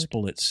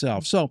gospel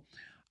itself. So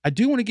I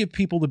do want to give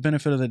people the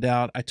benefit of the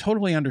doubt. I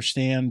totally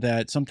understand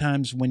that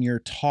sometimes when you're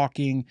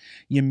talking,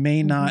 you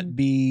may not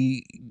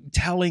be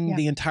telling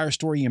the entire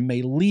story. You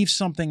may leave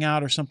something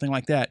out or something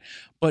like that.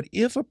 But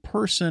if a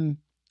person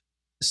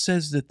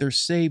says that they're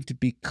saved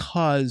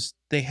because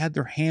they had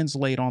their hands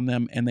laid on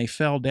them and they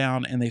fell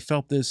down and they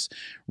felt this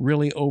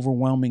really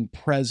overwhelming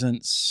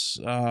presence,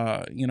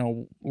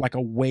 like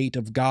a weight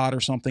of God or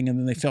something, and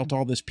then they felt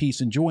all this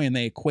peace and joy, and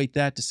they equate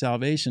that to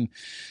salvation,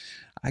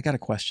 I got to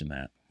question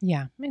that.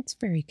 Yeah, it's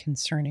very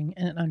concerning,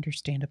 and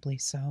understandably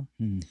so.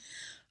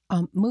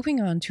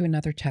 Moving on to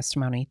another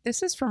testimony.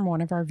 This is from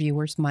one of our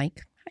viewers,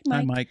 Mike. Hi, Mike.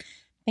 Hi, Mike.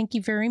 Thank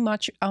you very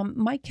much.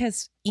 Mike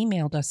has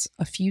emailed us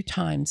a few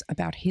times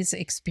about his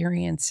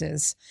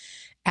experiences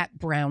at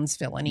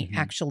Brownsville, and he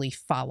actually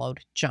followed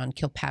John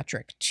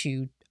Kilpatrick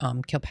to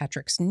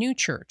Kilpatrick's new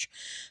church.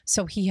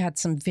 So he had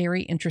some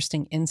very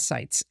interesting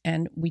insights,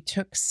 and we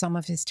took some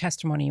of his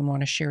testimony and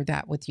want to share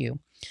that with you.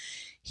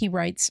 He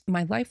writes,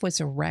 my life was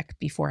a wreck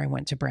before I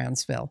went to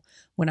Brownsville.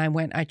 When I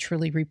went, I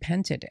truly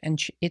repented,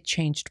 and it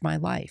changed my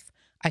life.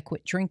 I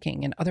quit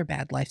drinking and other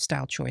bad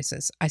lifestyle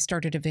choices. I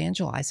started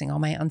evangelizing all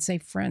my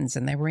unsafe friends,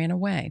 and they ran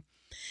away.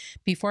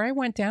 Before I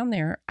went down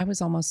there, I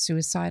was almost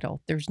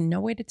suicidal. There's no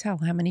way to tell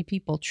how many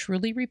people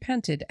truly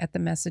repented at the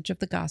message of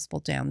the gospel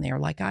down there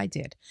like I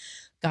did.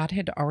 God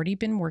had already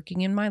been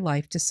working in my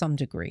life to some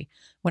degree.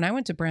 When I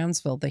went to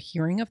Brownsville, the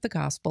hearing of the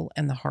gospel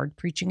and the hard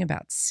preaching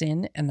about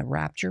sin and the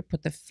rapture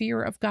put the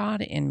fear of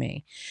God in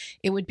me.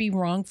 It would be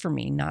wrong for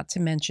me not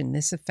to mention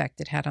this effect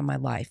it had on my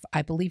life.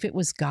 I believe it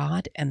was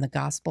God and the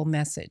gospel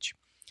message.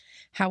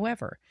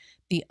 However,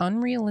 the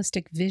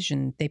unrealistic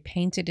vision they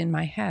painted in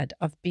my head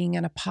of being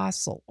an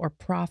apostle or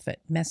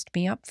prophet messed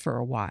me up for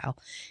a while.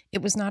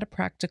 It was not a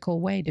practical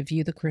way to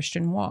view the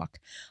Christian walk.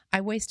 I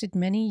wasted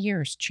many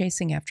years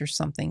chasing after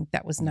something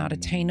that was not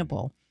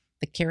attainable.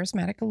 The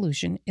charismatic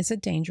illusion is a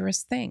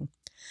dangerous thing.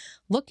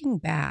 Looking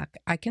back,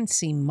 I can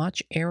see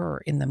much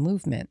error in the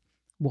movement.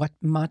 What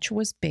much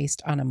was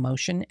based on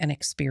emotion and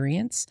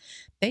experience.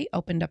 They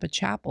opened up a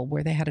chapel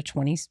where they had a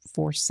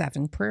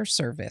 24/7 prayer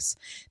service.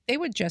 They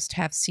would just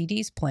have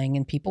CDs playing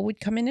and people would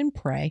come in and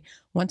pray.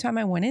 One time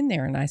I went in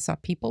there and I saw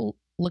people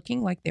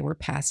looking like they were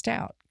passed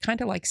out,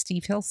 kind of like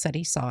Steve Hill said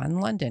he saw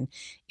in London.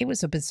 It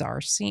was a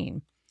bizarre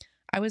scene.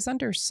 I was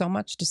under so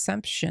much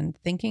deception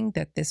thinking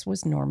that this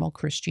was normal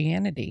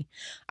Christianity.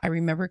 I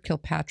remember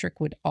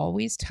Kilpatrick would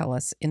always tell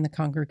us in the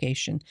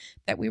congregation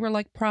that we were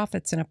like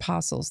prophets and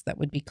apostles that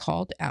would be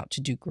called out to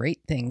do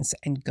great things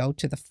and go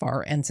to the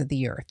far ends of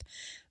the earth.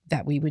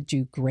 that we would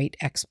do great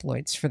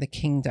exploits for the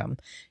kingdom.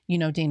 You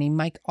know, Danny,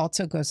 Mike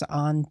also goes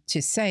on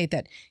to say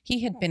that he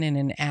had been in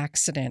an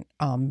accident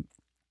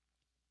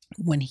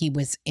when he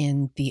was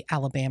in the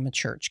Alabama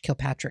church,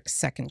 Kilpatrick's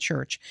second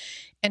church,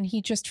 and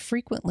he just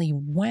frequently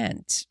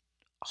went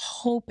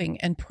hoping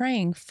and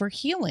praying for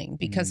healing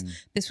because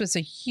this was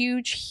a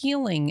huge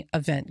healing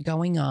event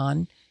going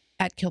on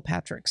at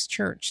Kilpatrick's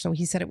church. So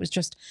he said it was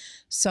just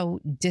so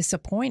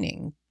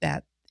disappointing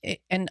that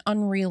and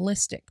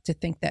unrealistic to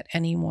think that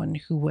anyone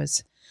who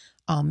was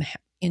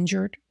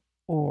injured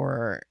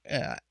or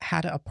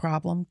had a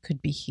problem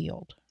could be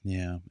healed.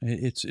 Yeah,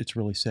 it's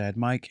really sad.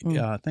 Mike,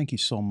 thank you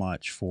so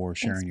much for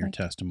sharing your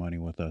testimony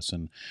with us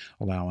and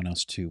allowing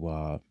us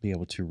to be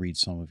able to read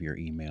some of your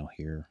email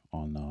here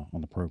on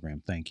the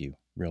program. Thank you,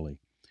 really.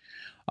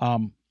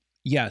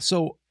 Yeah,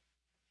 so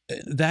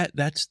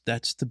that's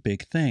the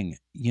big thing.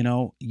 You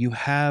know, you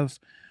have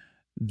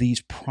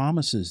these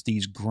promises,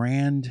 these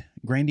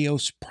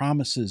grandiose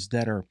promises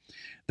that are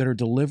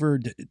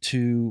delivered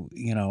to,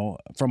 you know,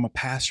 from a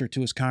pastor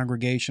to his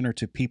congregation or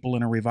to people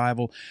in a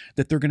revival,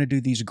 that they're going to do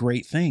these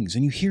great things.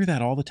 And you hear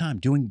that all the time,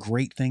 doing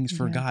great things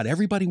for God.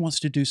 Everybody wants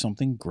to do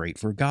something great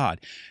for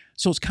God.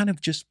 So it's kind of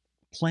just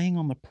playing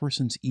on the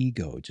person's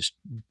ego, just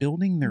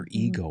building their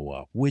ego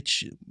up,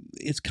 which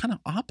is kind of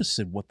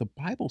opposite what the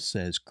Bible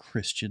says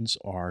Christians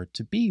are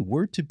to be.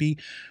 We're to be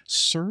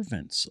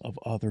servants of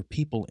other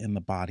people in the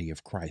body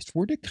of Christ.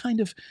 We're to kind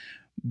of,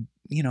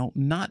 you know,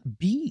 not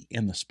be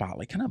in the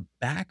spotlight, kind of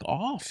back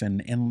off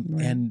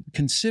and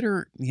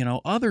consider, you know,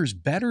 others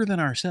better than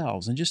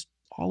ourselves. And just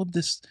all of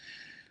this,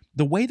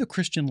 the way the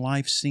Christian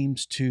life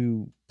seems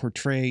to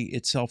portray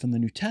itself in the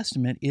New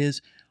Testament is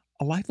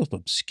a life of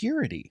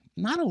obscurity,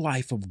 not a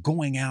life of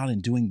going out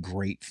and doing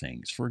great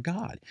things for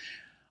God.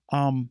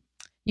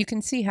 You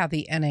can see how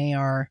the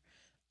NAR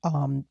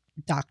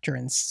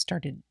doctrines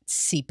started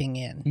seeping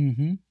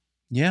in.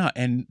 Yeah,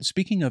 and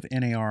speaking of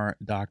NAR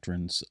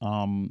doctrines,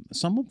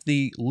 some of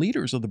the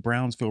leaders of the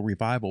Brownsville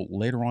Revival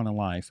later on in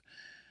life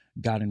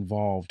got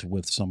involved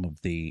with some of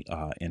the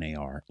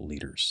NAR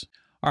leaders.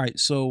 All right,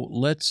 so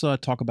let's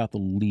talk about the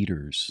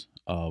leaders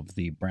of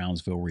the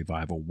Brownsville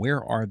Revival.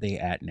 Where are they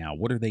at now?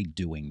 What are they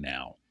doing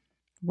now?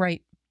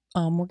 Right.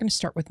 We're going to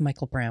start with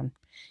Michael Brown.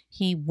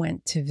 He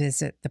went to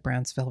visit the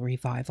Brownsville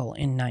Revival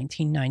in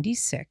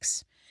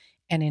 1996,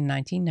 and in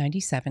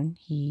 1997,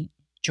 he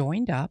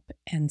joined up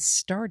and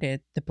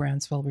started the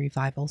Brownsville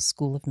Revival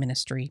School of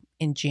Ministry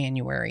in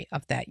January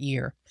of that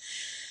year.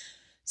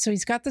 So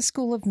he's got the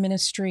School of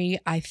Ministry.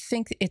 I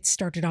think it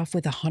started off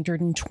with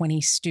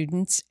 120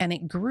 students, and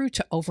it grew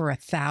to over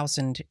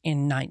 1,000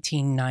 in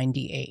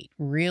 1998,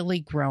 really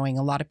growing.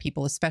 A lot of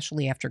people,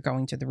 especially after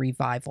going to the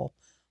revival,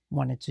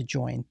 wanted to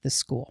join the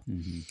school.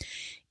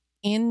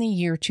 In the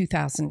year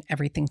 2000,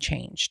 everything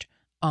changed.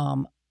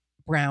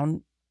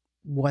 Brown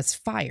was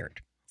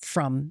fired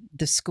from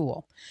the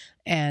school.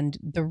 And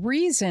the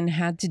reason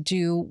had to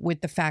do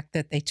with the fact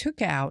that they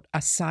took out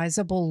a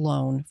sizable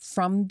loan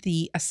from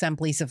the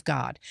Assemblies of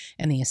God.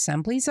 And the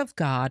Assemblies of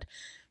God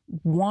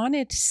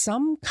wanted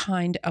some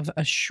kind of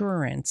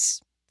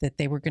assurance that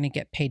they were going to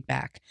get paid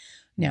back.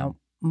 Now,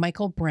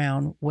 Michael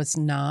Brown was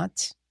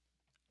not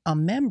a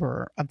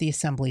member of the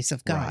Assemblies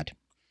of God. Right.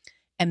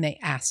 And they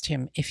asked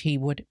him if he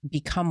would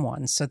become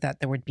one so that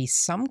there would be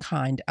some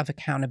kind of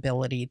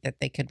accountability that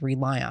they could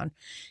rely on.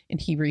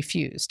 And he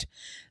refused.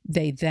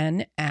 They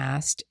then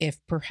asked if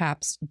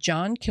perhaps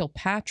John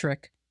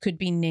Kilpatrick could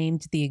be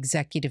named the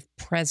executive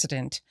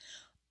president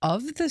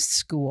of the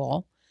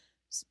school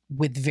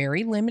with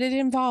very limited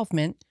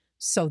involvement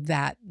so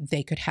that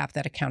they could have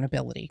that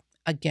accountability.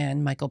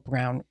 Again, Michael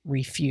Brown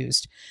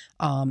refused.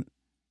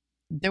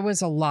 There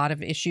was a lot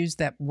of issues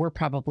that we're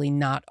probably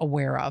not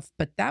aware of,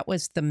 but that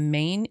was the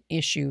main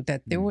issue,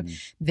 that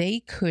they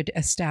could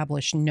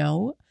establish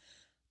no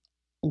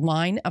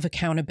line of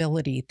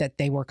accountability that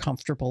they were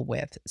comfortable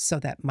with, so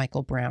that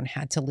Michael Brown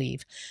had to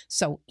leave.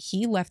 So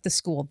he left the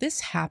school.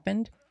 This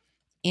happened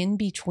in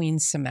between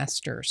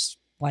semesters,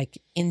 like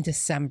in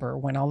December,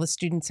 when all the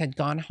students had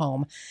gone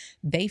home.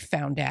 They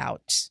found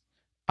out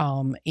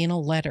in a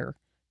letter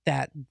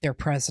that their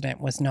president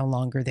was no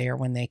longer there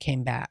when they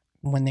came back.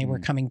 When they were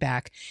coming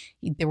back,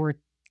 there were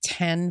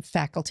 10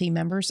 faculty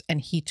members,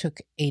 and he took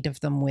 8 of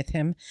them with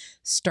him,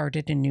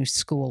 started a new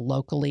school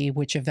locally,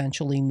 which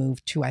eventually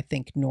moved to, I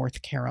think,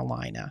 North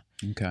Carolina.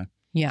 Okay.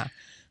 Yeah.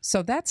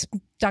 So that's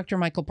Dr.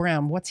 Michael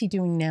Brown. What's he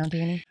doing now,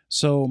 Danny?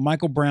 So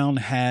Michael Brown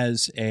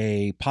has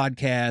a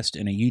podcast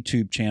and a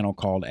YouTube channel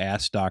called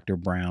Ask Dr.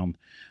 Brown.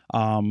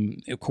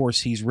 Of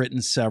course, he's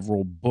written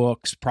several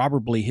books.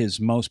 Probably his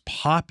most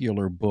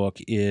popular book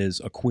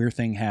is A Queer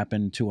Thing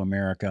Happened to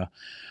America.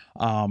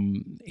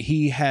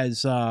 He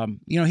has,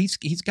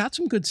 he's got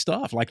some good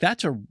stuff. Like,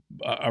 that's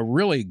a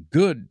really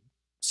good,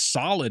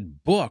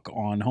 solid book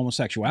on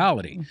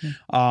homosexuality.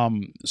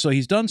 So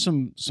he's done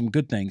some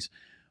good things.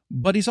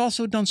 But he's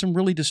also done some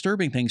really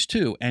disturbing things,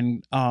 too.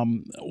 And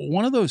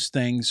one of those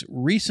things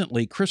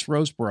recently, Chris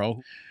Roseborough,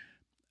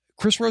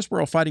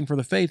 Fighting for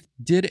the Faith,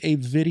 did a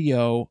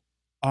video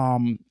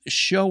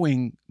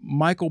showing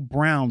Michael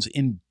Brown's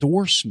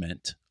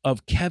endorsement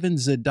of Kevin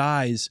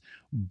Zadai's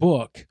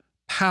book,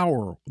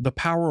 The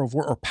Power of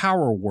or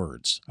Power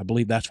Words. I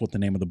believe that's what the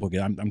name of the book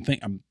is.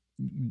 I'm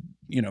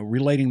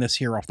relating this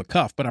here off the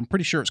cuff, but I'm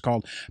pretty sure it's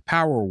called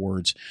Power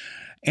Words.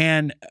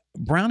 And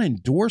Brown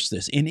endorsed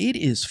this, and it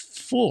is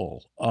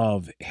full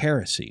of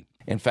heresy.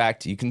 In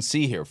fact, you can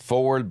see here,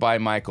 forward by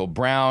Michael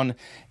Brown,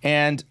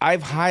 and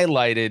I've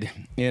highlighted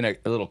in a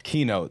little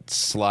keynote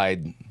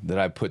slide that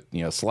I put,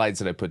 slides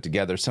that I put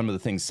together, some of the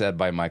things said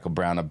by Michael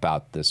Brown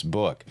about this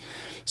book.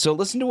 So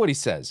listen to what he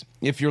says.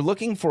 If you're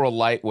looking for a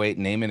lightweight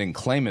name it and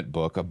claim it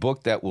book, a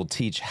book that will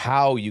teach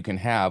how you can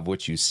have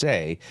what you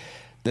say,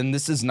 then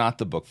this is not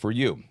the book for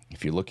you.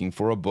 If you're looking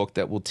for a book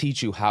that will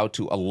teach you how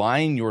to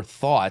align your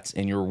thoughts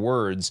and your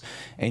words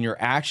and your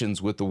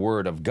actions with the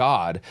Word of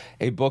God,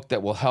 a book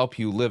that will help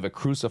you live a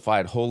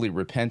crucified, holy,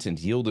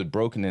 repentant, yielded,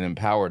 broken, and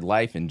empowered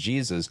life in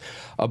Jesus,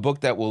 a book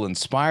that will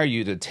inspire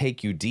you to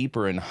take you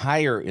deeper and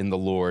higher in the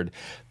Lord,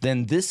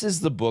 then this is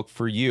the book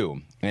for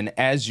you. And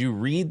as you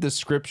read the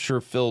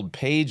scripture-filled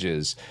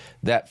pages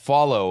that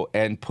follow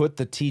and put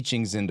the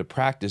teachings into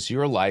practice,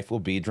 your life will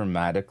be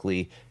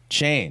dramatically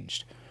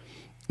changed.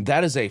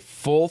 That is a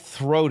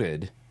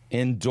full-throated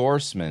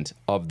endorsement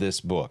of this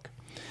book.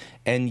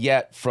 And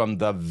yet, from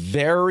the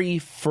very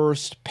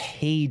first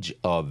page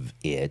of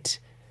it,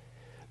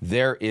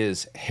 there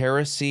is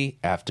heresy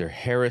after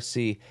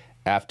heresy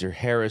after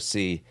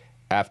heresy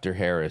after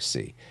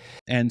heresy.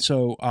 And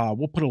so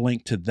we'll put a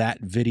link to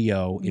that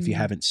video if you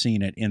haven't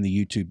seen it in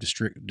the YouTube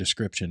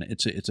description.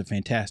 It's a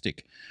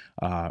fantastic,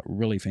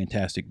 really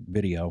fantastic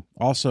video.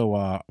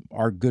 Also,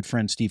 our good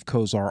friend Steve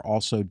Kozar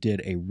also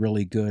did a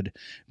really good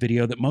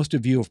video that most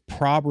of you have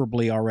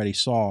probably already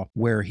saw,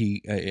 where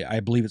he, I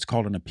believe it's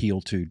called An Appeal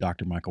to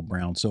Dr. Michael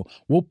Brown. So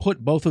we'll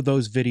put both of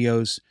those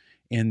videos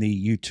in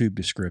the YouTube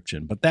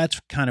description. But that's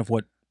kind of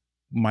what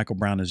Michael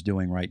Brown is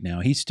doing right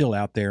now. He's still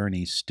out there, and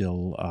he's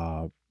still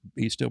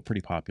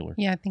pretty popular.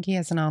 Yeah, I think he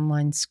has an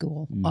online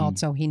school.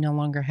 Also, he no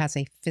longer has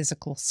a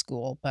physical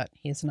school, but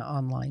he has an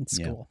online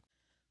school.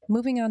 Yeah.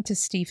 Moving on to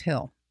Steve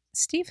Hill.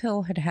 Steve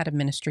Hill had a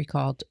ministry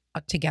called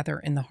Together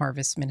in the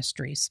Harvest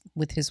Ministries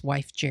with his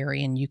wife,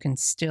 Jerry, and you can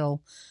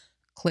still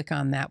click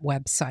on that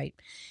website.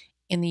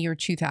 In the year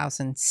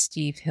 2000,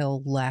 Steve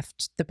Hill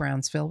left the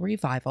Brownsville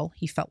Revival.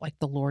 He felt like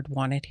the Lord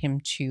wanted him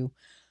to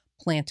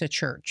plant a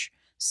church.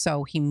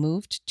 So he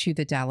moved to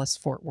the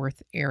Dallas-Fort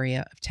Worth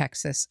area of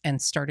Texas and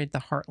started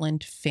the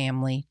Heartland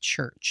Family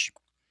Church.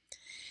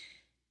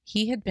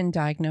 He had been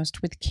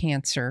diagnosed with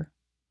cancer.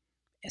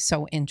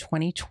 So in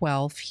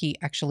 2012, he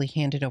actually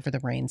handed over the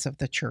reins of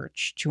the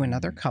church to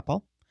another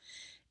couple,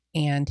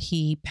 and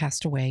he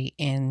passed away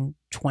in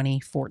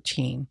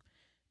 2014.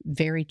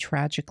 Very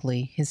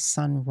tragically, his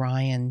son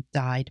Ryan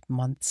died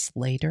months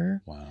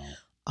later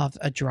of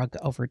a drug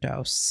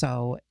overdose.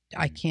 So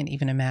I can't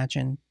even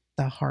imagine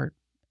the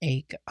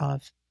heartache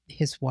of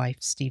his wife,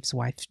 Steve's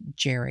wife,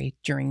 Jerry,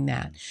 during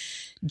that.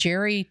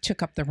 Jerry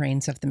took up the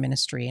reins of the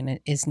ministry and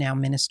is now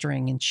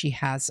ministering, and she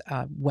has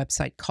a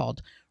website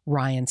called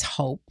Ryan's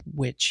Hope,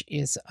 which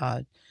is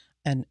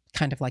an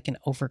kind of like an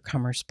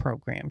overcomers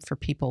program for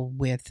people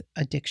with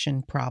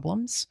addiction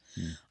problems.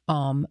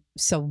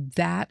 So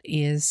that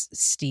is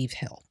Steve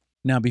Hill.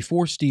 Now,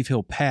 before Steve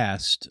Hill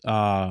passed,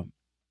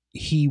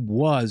 he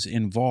was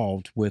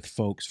involved with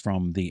folks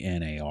from the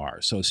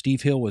NAR. So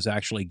Steve Hill was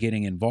actually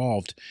getting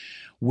involved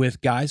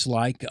with guys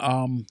like,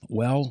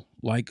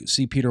 like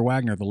C. Peter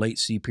Wagner, the late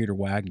C. Peter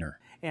Wagner.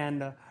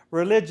 And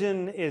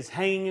religion is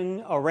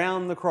hanging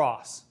around the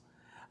cross.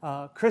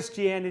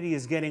 Christianity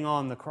is getting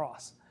on the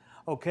cross.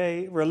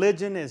 Okay,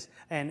 religion is,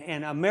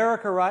 and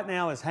America right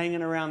now is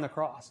hanging around the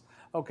cross.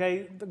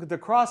 Okay, the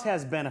cross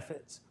has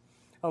benefits.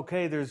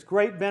 Okay, there's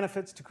great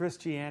benefits to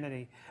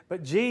Christianity,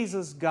 but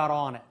Jesus got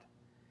on it.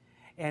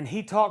 And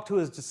he talked to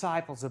his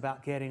disciples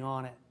about getting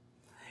on it.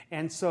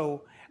 And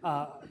so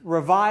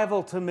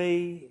revival to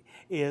me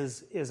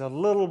is a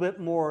little bit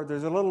more,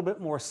 there's a little bit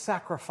more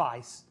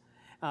sacrifice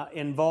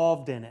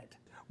involved in it.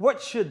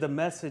 What should the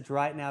message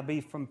right now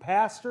be from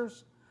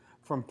pastors,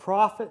 from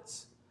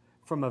prophets,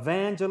 from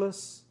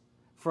evangelists,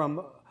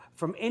 from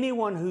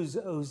anyone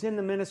who's in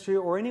the ministry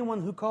or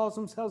anyone who calls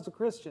themselves a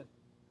Christian?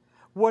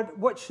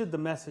 What should the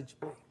message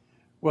be?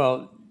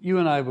 Well, you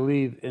and I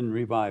believe in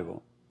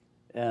revival.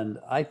 And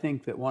I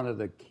think that one of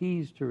the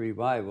keys to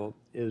revival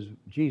is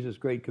Jesus'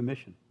 Great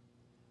Commission.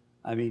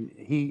 I mean,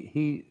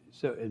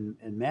 so in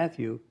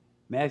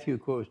Matthew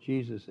quotes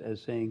Jesus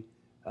as saying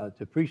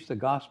to preach the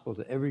gospel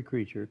to every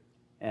creature,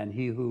 and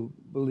he who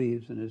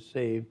believes and is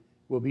saved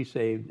will be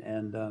saved,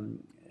 and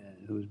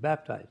who is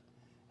baptized.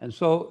 And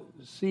so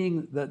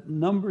seeing the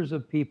numbers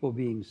of people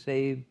being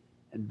saved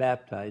and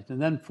baptized and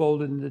then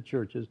folded into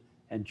churches,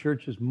 and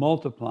churches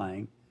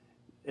multiplying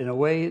in a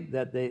way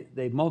that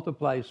they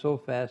multiply so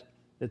fast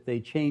that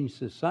they change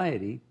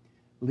society,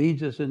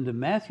 leads us into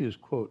Matthew's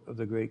quote of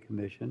the Great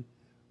Commission,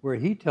 where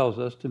he tells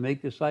us to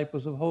make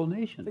disciples of whole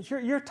nations.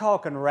 But you're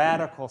talking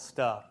radical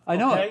stuff. I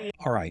know it.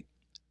 All right.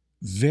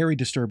 Very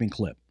disturbing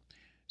clip.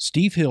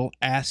 Steve Hill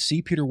asked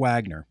C. Peter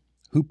Wagner,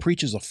 who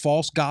preaches a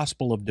false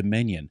gospel of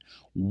dominion,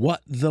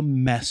 what the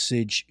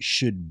message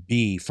should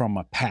be from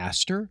a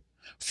pastor,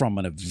 from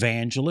an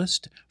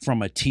evangelist,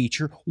 from a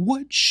teacher.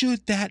 What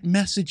should that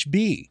message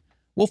be?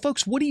 Well,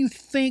 folks, what do you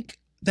think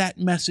that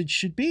message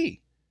should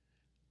be?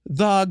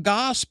 The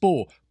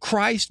gospel.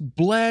 Christ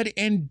bled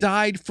and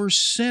died for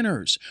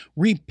sinners.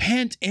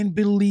 Repent and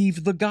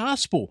believe the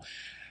gospel.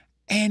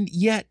 And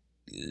yet,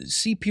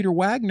 C. Peter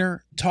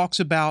Wagner talks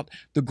about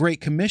the Great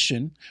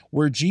Commission,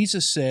 where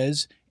Jesus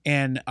says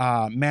in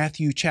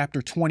Matthew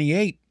chapter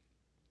 28,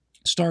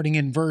 starting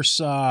in verse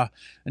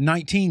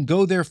 19,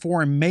 go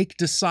therefore and make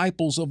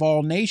disciples of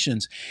all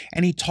nations.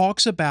 And he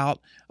talks about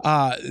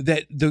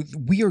that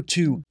we are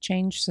to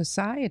change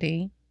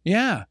society.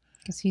 Yeah.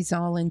 Because he's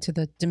all into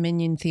the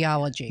dominion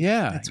theology.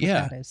 Yeah, that's what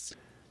that is.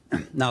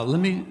 Now, let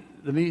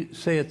me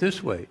say it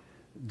this way.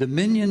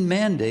 Dominion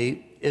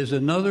mandate is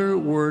another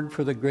word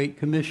for the Great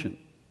Commission.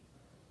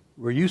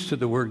 We're used to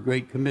the word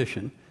Great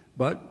Commission,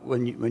 but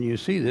when you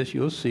see this,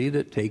 you'll see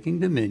that taking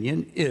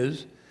dominion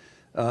is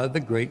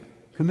the Great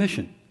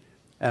Commission.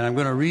 And I'm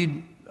going to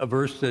read a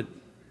verse that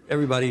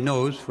everybody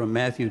knows from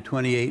Matthew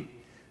 28,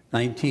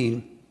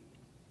 19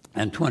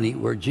 and 20,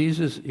 where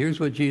here's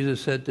what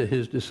Jesus said to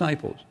his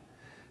disciples.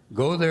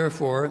 Go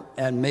therefore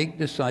and make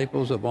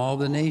disciples of all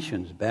the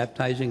nations,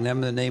 baptizing them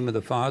in the name of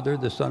the Father,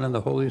 the Son, and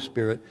the Holy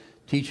Spirit,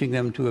 teaching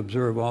them to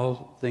observe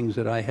all things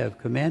that I have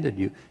commanded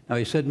you. Now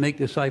he said, make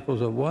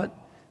disciples of what?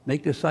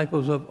 Make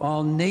disciples of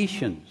all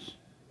nations.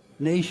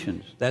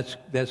 Nations. That's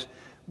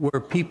where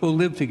people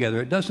live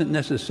together. It doesn't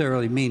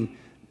necessarily mean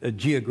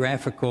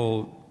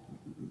geographical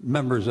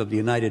members of the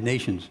United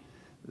Nations.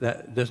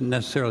 That doesn't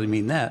necessarily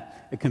mean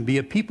that. It can be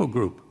a people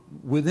group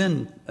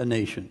within a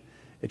nation.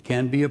 It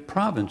can be a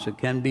province. It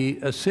can be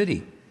a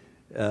city.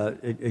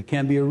 It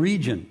can be a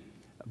region.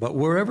 But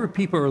wherever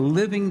people are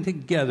living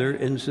together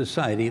in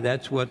society,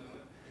 that's what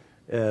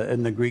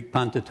in the Greek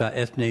pantata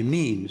ethne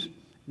means.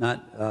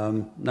 And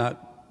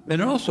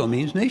it also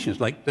means nations,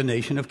 like the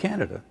nation of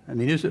Canada. I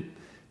mean,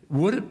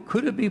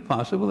 could it be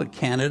possible that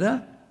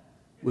Canada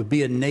would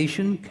be a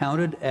nation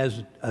counted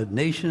as a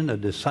nation, a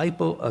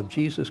disciple of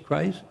Jesus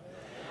Christ?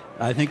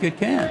 I think it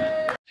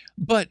can.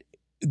 But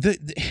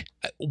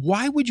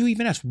why would you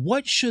even ask?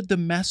 What should the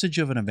message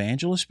of an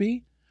evangelist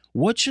be?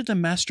 What should the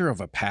message of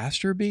a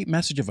pastor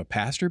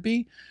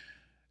be?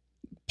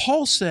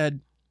 Paul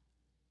said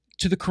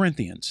to the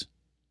Corinthians,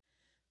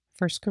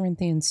 1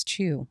 Corinthians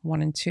 2,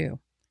 1 and 2,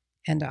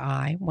 and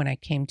I, when I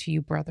came to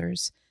you,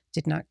 brothers,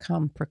 did not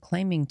come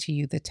proclaiming to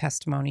you the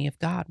testimony of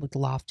God with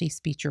lofty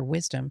speech or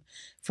wisdom,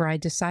 for I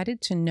decided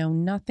to know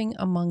nothing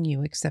among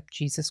you except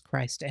Jesus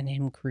Christ and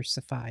him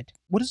crucified.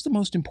 What is the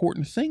most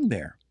important thing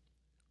there?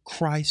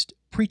 Christ,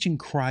 preaching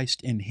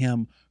Christ and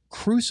him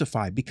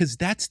crucified, because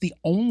that's the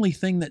only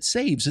thing that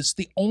saves. It's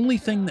the only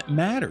thing that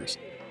matters.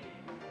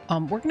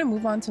 We're going to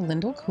move on to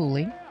Lyndall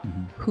Cooley,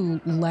 who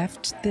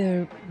left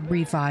the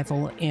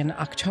revival in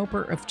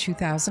October of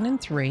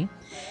 2003.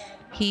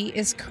 He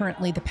is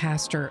currently the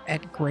pastor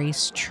at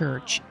Grace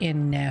Church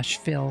in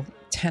Nashville,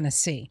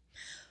 Tennessee.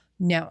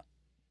 Now,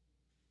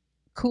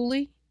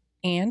 Cooley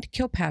and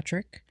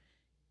Kilpatrick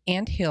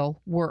and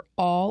Hill were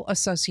all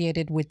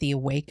associated with the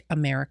Awake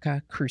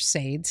America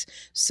Crusades.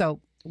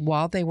 So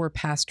while they were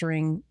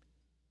pastoring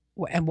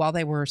and while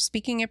they were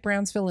speaking at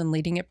Brownsville and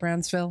leading at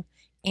Brownsville,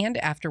 and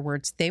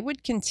afterwards, they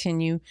would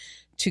continue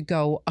to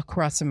go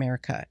across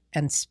America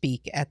and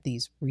speak at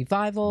these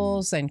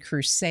revivals and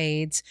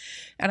crusades.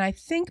 And I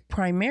think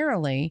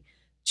primarily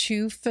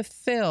to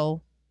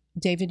fulfill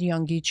David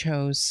Yonggi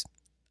Cho's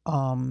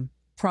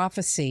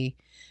prophecy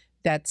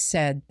that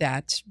said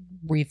that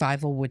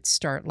revival would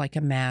start like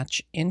a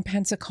match in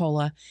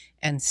Pensacola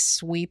and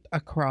sweep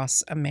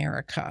across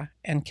America.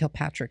 And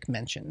Kilpatrick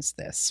mentions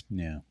this.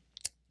 Yeah.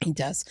 He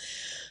does.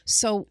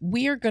 So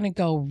we are going to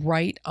go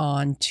right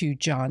on to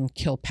John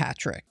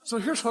Kilpatrick. So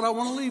here's what I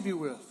want to leave you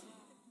with.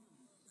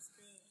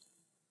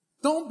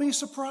 Don't be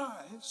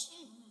surprised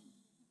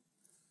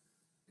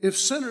if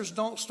sinners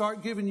don't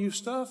start giving you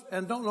stuff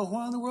and don't know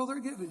why in the world they're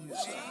giving you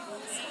stuff.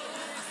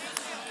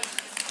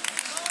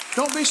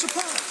 Don't be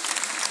surprised.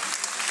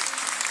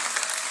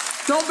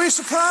 Don't be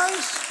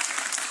surprised.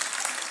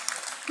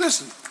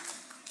 Listen.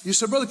 You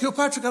said, Brother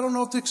Kilpatrick, I don't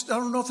know if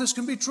this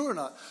can be true or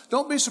not.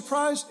 Don't be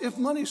surprised if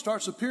money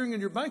starts appearing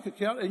in your bank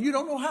account and you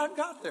don't know how it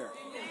got there.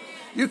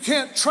 You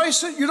can't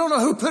trace it. You don't know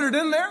who put it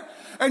in there.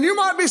 And you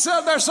might be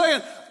sitting there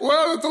saying,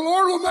 well, if the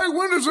Lord will make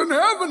windows in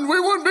heaven, we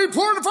wouldn't be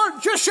poor in the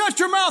first. Just shut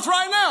your mouth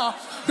right now.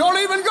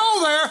 Don't even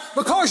go there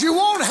because you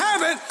won't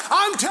have it.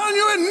 I'm telling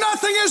you,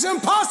 nothing is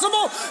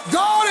impossible.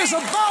 God is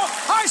about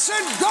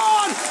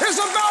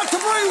to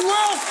bring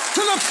wealth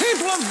to the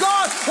people of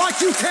God like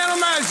you can't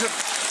imagine.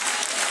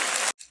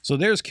 So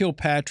there's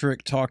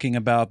Kilpatrick talking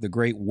about the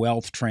great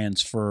wealth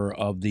transfer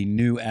of the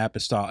new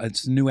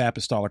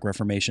apostolic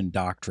Reformation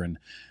doctrine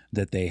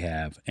that they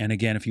have. And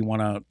again, if you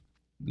want to,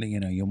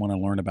 you want to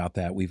learn about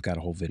that, we've got a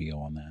whole video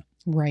on that.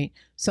 Right.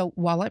 So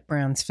while at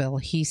Brownsville,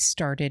 he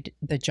started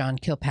the John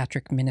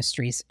Kilpatrick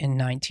Ministries in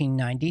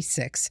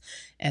 1996.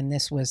 And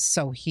this was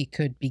so he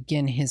could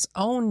begin his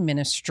own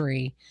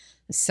ministry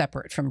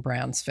separate from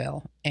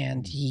Brownsville.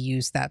 And he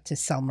used that to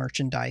sell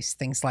merchandise,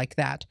 things like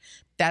that.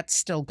 That's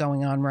still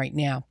going on right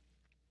now.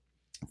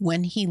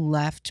 When he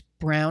left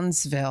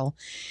Brownsville,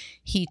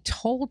 he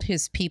told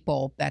his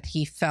people that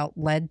he felt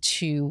led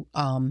to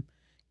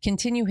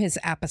continue his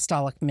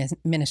apostolic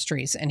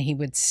ministries, and he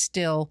would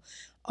still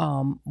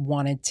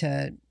wanted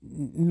to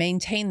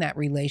maintain that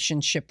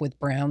relationship with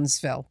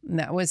Brownsville. And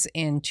that was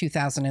in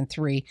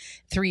 2003.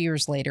 3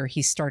 years later,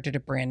 he started a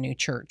brand new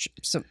church.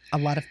 So a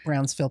lot of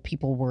Brownsville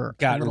people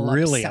got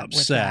really upset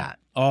with that.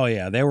 Oh,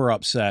 yeah. They were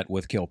upset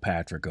with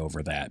Kilpatrick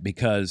over that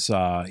because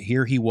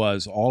here he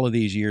was all of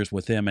these years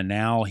with them. And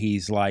now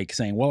he's like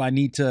saying, well, I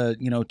need to,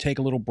 take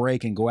a little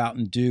break and go out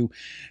and do,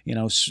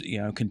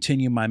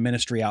 continue my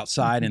ministry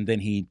outside. And then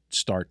he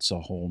starts a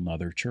whole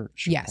nother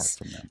church. Yes.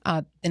 Apart from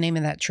them. The name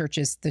of that church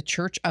is the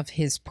Church of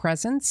His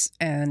Presence,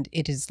 and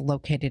it is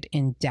located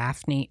in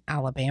Daphne,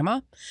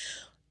 Alabama.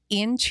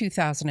 In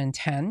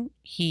 2010,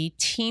 he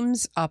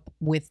teams up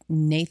with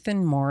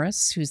Nathan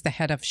Morris, who's the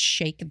head of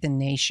Shake the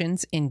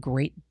Nations in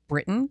Great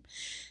Britain.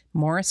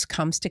 Morris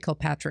comes to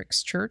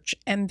Kilpatrick's church,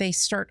 and they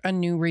start a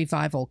new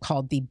revival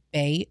called the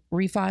Bay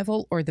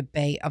Revival, or the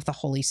Bay of the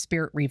Holy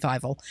Spirit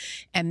Revival.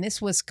 And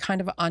this was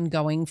kind of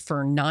ongoing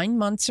for 9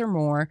 months or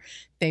more.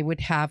 They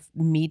would have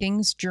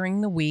meetings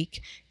during the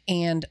week,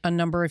 and a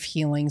number of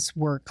healings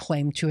were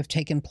claimed to have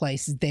taken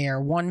place there.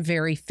 One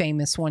very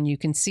famous one you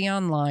can see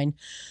online,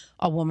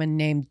 a woman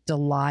named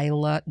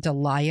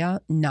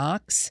Delia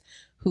Knox,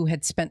 who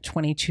had spent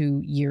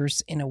 22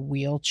 years in a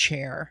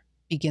wheelchair,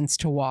 begins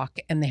to walk,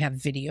 and they have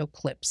video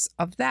clips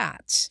of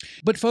that.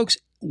 But folks,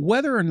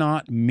 whether or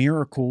not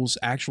miracles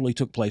actually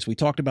took place, we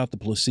talked about the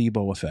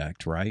placebo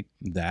effect, right?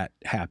 That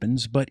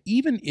happens. But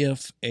even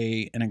if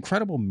an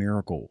incredible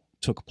miracle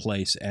took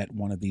place at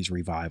one of these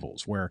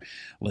revivals where,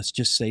 let's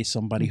just say,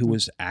 somebody who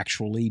was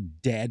actually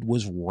dead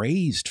was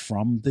raised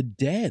from the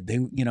dead,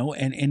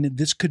 and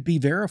this could be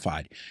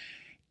verified.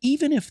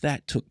 Even if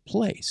that took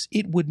place,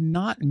 it would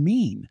not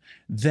mean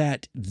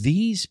that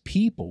these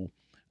people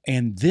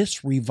and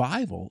this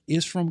revival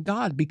is from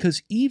God,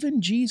 because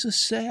even Jesus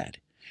said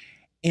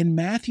in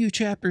Matthew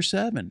chapter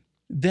 7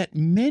 that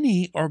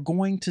many are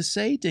going to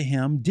say to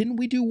him, didn't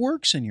we do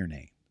works in your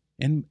name?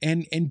 And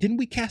didn't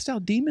we cast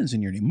out demons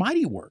in your name?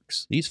 Mighty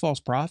works. These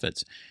false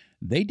prophets,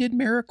 they did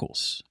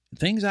miracles.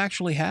 Things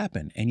actually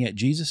happened. And yet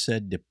Jesus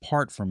said,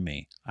 depart from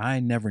me.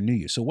 I never knew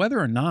you. So whether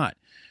or not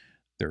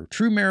they're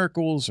true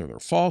miracles or they're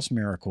false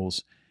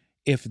miracles,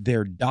 if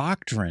their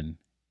doctrine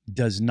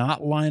does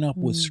not line up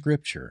with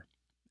Scripture,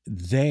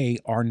 they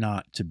are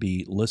not to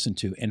be listened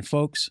to. And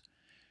folks,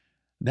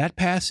 that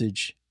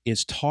passage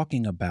is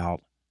talking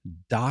about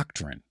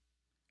doctrine.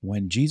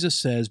 When Jesus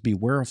says,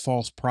 beware of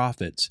false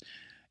prophets,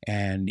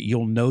 and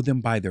you'll know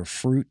them by their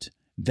fruit,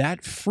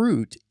 that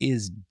fruit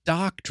is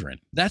doctrine.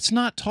 That's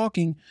not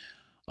talking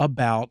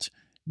about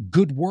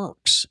good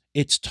works.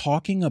 It's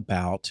talking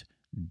about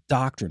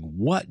doctrine.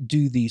 What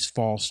do these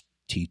false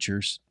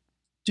teachers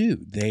do?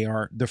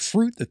 The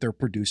fruit that they're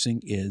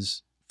producing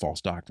is false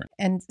doctrine.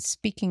 And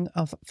speaking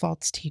of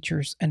false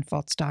teachers and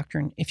false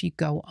doctrine, if you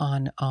go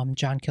on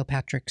John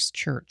Kilpatrick's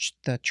church,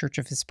 the Church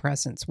of His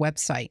Presence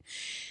website,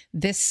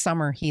 this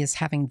summer he is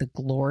having the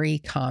Glory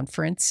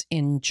Conference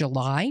in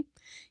July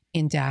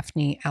in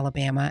Daphne,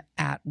 Alabama,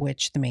 at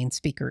which the main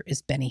speaker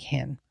is Benny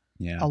Hinn.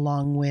 Yeah.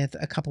 Along with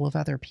a couple of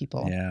other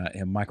people. Yeah,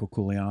 and Michael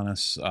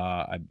Koulianos,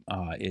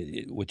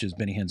 which is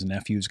Benny Hinn's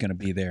nephew, is going to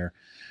be there.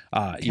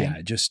 Okay.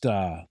 Yeah, just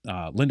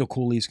Lyndall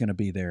Cooley is going to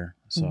be there.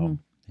 So,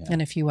 yeah.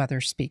 And a few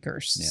other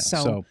speakers. Yeah.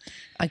 So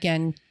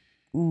again,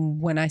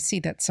 when I see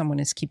that someone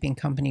is keeping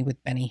company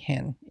with Benny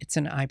Hinn, it's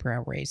an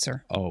eyebrow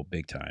raiser. Oh,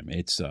 big time.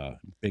 It's a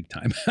big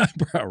time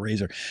eyebrow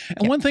raiser.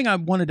 And one thing I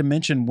wanted to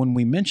mention, when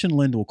we mentioned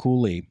Lyndall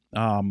Cooley,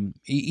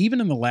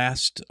 even in the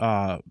last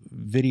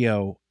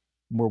video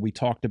where we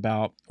talked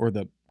about,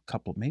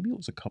 maybe it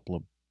was a couple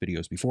of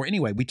videos before.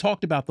 Anyway, we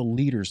talked about the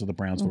leaders of the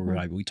Brownsville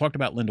Revival. We talked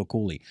about Lyndall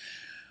Cooley.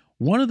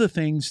 One of the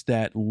things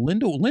that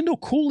Lyndall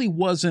Cooley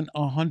wasn't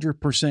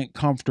 100%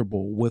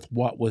 comfortable with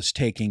what was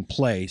taking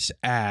place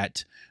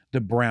at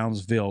the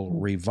Brownsville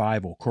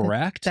Revival,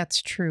 correct?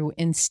 That's true.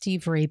 In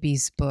Steve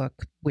Raby's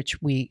book,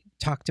 which we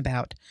talked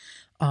about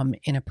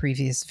in a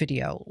previous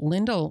video,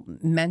 Lyndall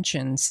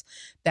mentions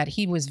that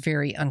he was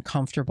very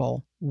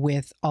uncomfortable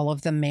with all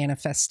of the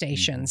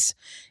manifestations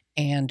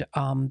and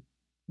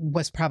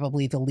was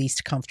probably the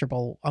least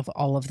comfortable of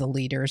all of the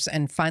leaders,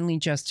 and finally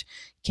just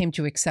came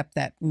to accept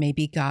that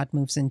maybe God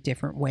moves in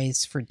different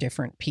ways for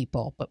different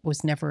people, but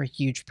was never a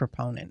huge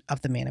proponent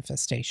of the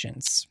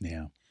manifestations.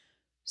 Yeah.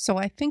 So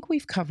I think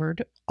we've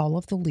covered all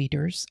of the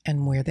leaders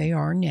and where they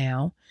are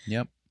now.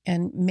 Yep.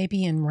 And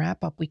maybe in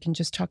wrap up, we can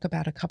just talk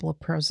about a couple of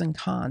pros and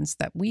cons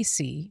that we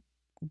see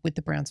with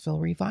the Brownsville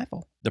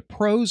Revival. The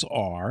pros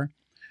are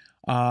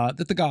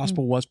that the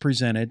gospel was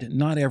presented.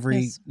 Not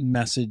every Yes.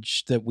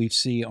 message that we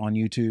see on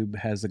YouTube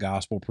has the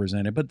gospel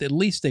presented, but at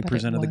least they But it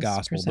presented the was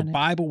gospel. presented. The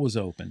Bible was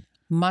open.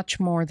 Much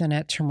more than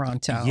at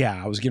Toronto.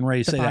 Yeah, I was getting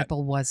ready to The say that.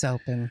 Bible was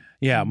open.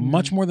 Yeah, Mhm.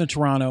 much more than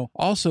Toronto.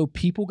 Also,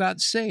 people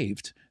got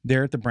saved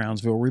there at the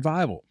Brownsville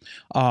Revival.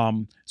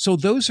 So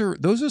those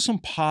are some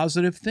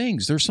positive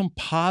things. There's some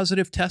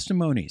positive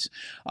testimonies,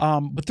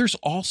 but there's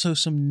also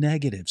some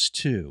negatives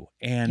too.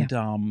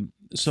 And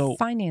so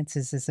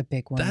Finances is a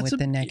big one with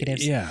the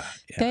negatives. Yeah,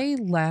 They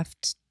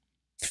left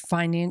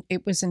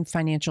it was in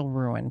financial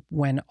ruin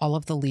when all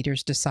of the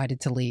leaders decided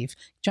to leave.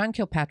 John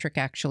Kilpatrick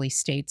actually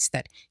states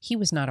that he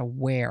was not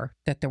aware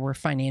that there were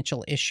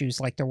financial issues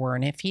like there were,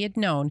 and if he had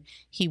known,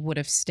 he would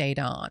have stayed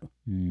on.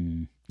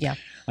 Yeah.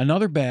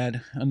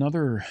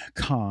 Another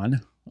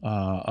con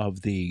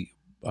of the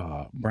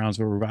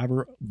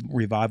Brownsville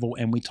Revival,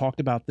 and we talked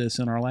about this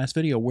in our last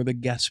video, were the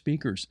guest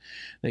speakers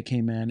that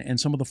came in and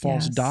some of the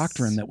false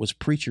doctrine that was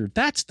preached.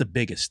 That's the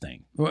biggest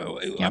thing.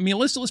 I mean,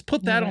 let's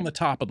put that on the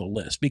top of the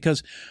list,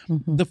 because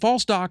the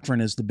false doctrine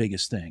is the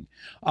biggest thing.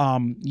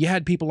 You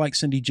had people like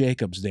Cindy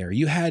Jacobs there.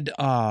 You had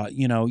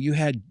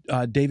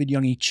David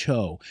Youngie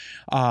Cho.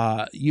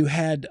 You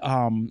had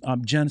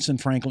Jensen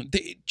Franklin.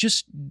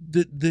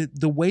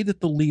 The way that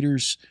the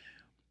leaders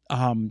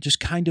just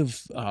kind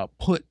of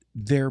put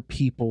their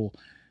people,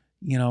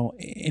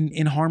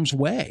 in harm's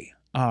way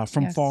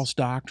from false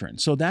doctrine.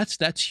 So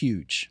that's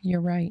huge. You're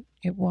right.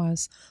 It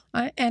was.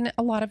 And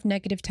a lot of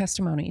negative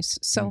testimonies.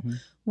 So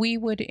we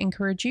would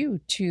encourage you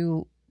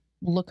to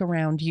look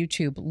around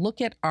YouTube,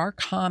 look at our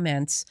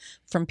comments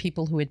from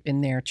people who had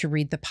been there to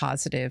read the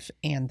positive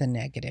and the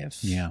negative.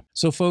 Yeah.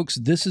 So folks,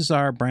 this is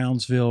our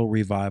Brownsville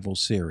Revival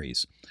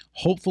series.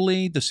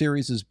 Hopefully the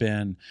series has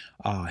been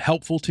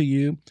helpful to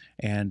you.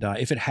 And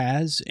if it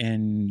has,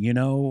 and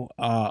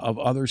of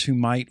others who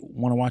might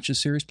want to watch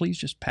this series, please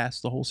just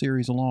pass the whole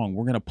series along.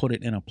 We're going to put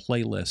it in a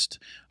playlist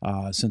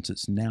since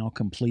it's now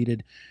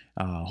completed.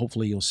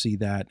 Hopefully you'll see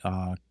that,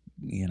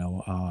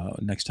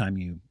 next time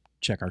you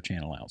check our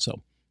channel out.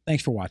 So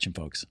thanks for watching,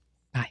 folks.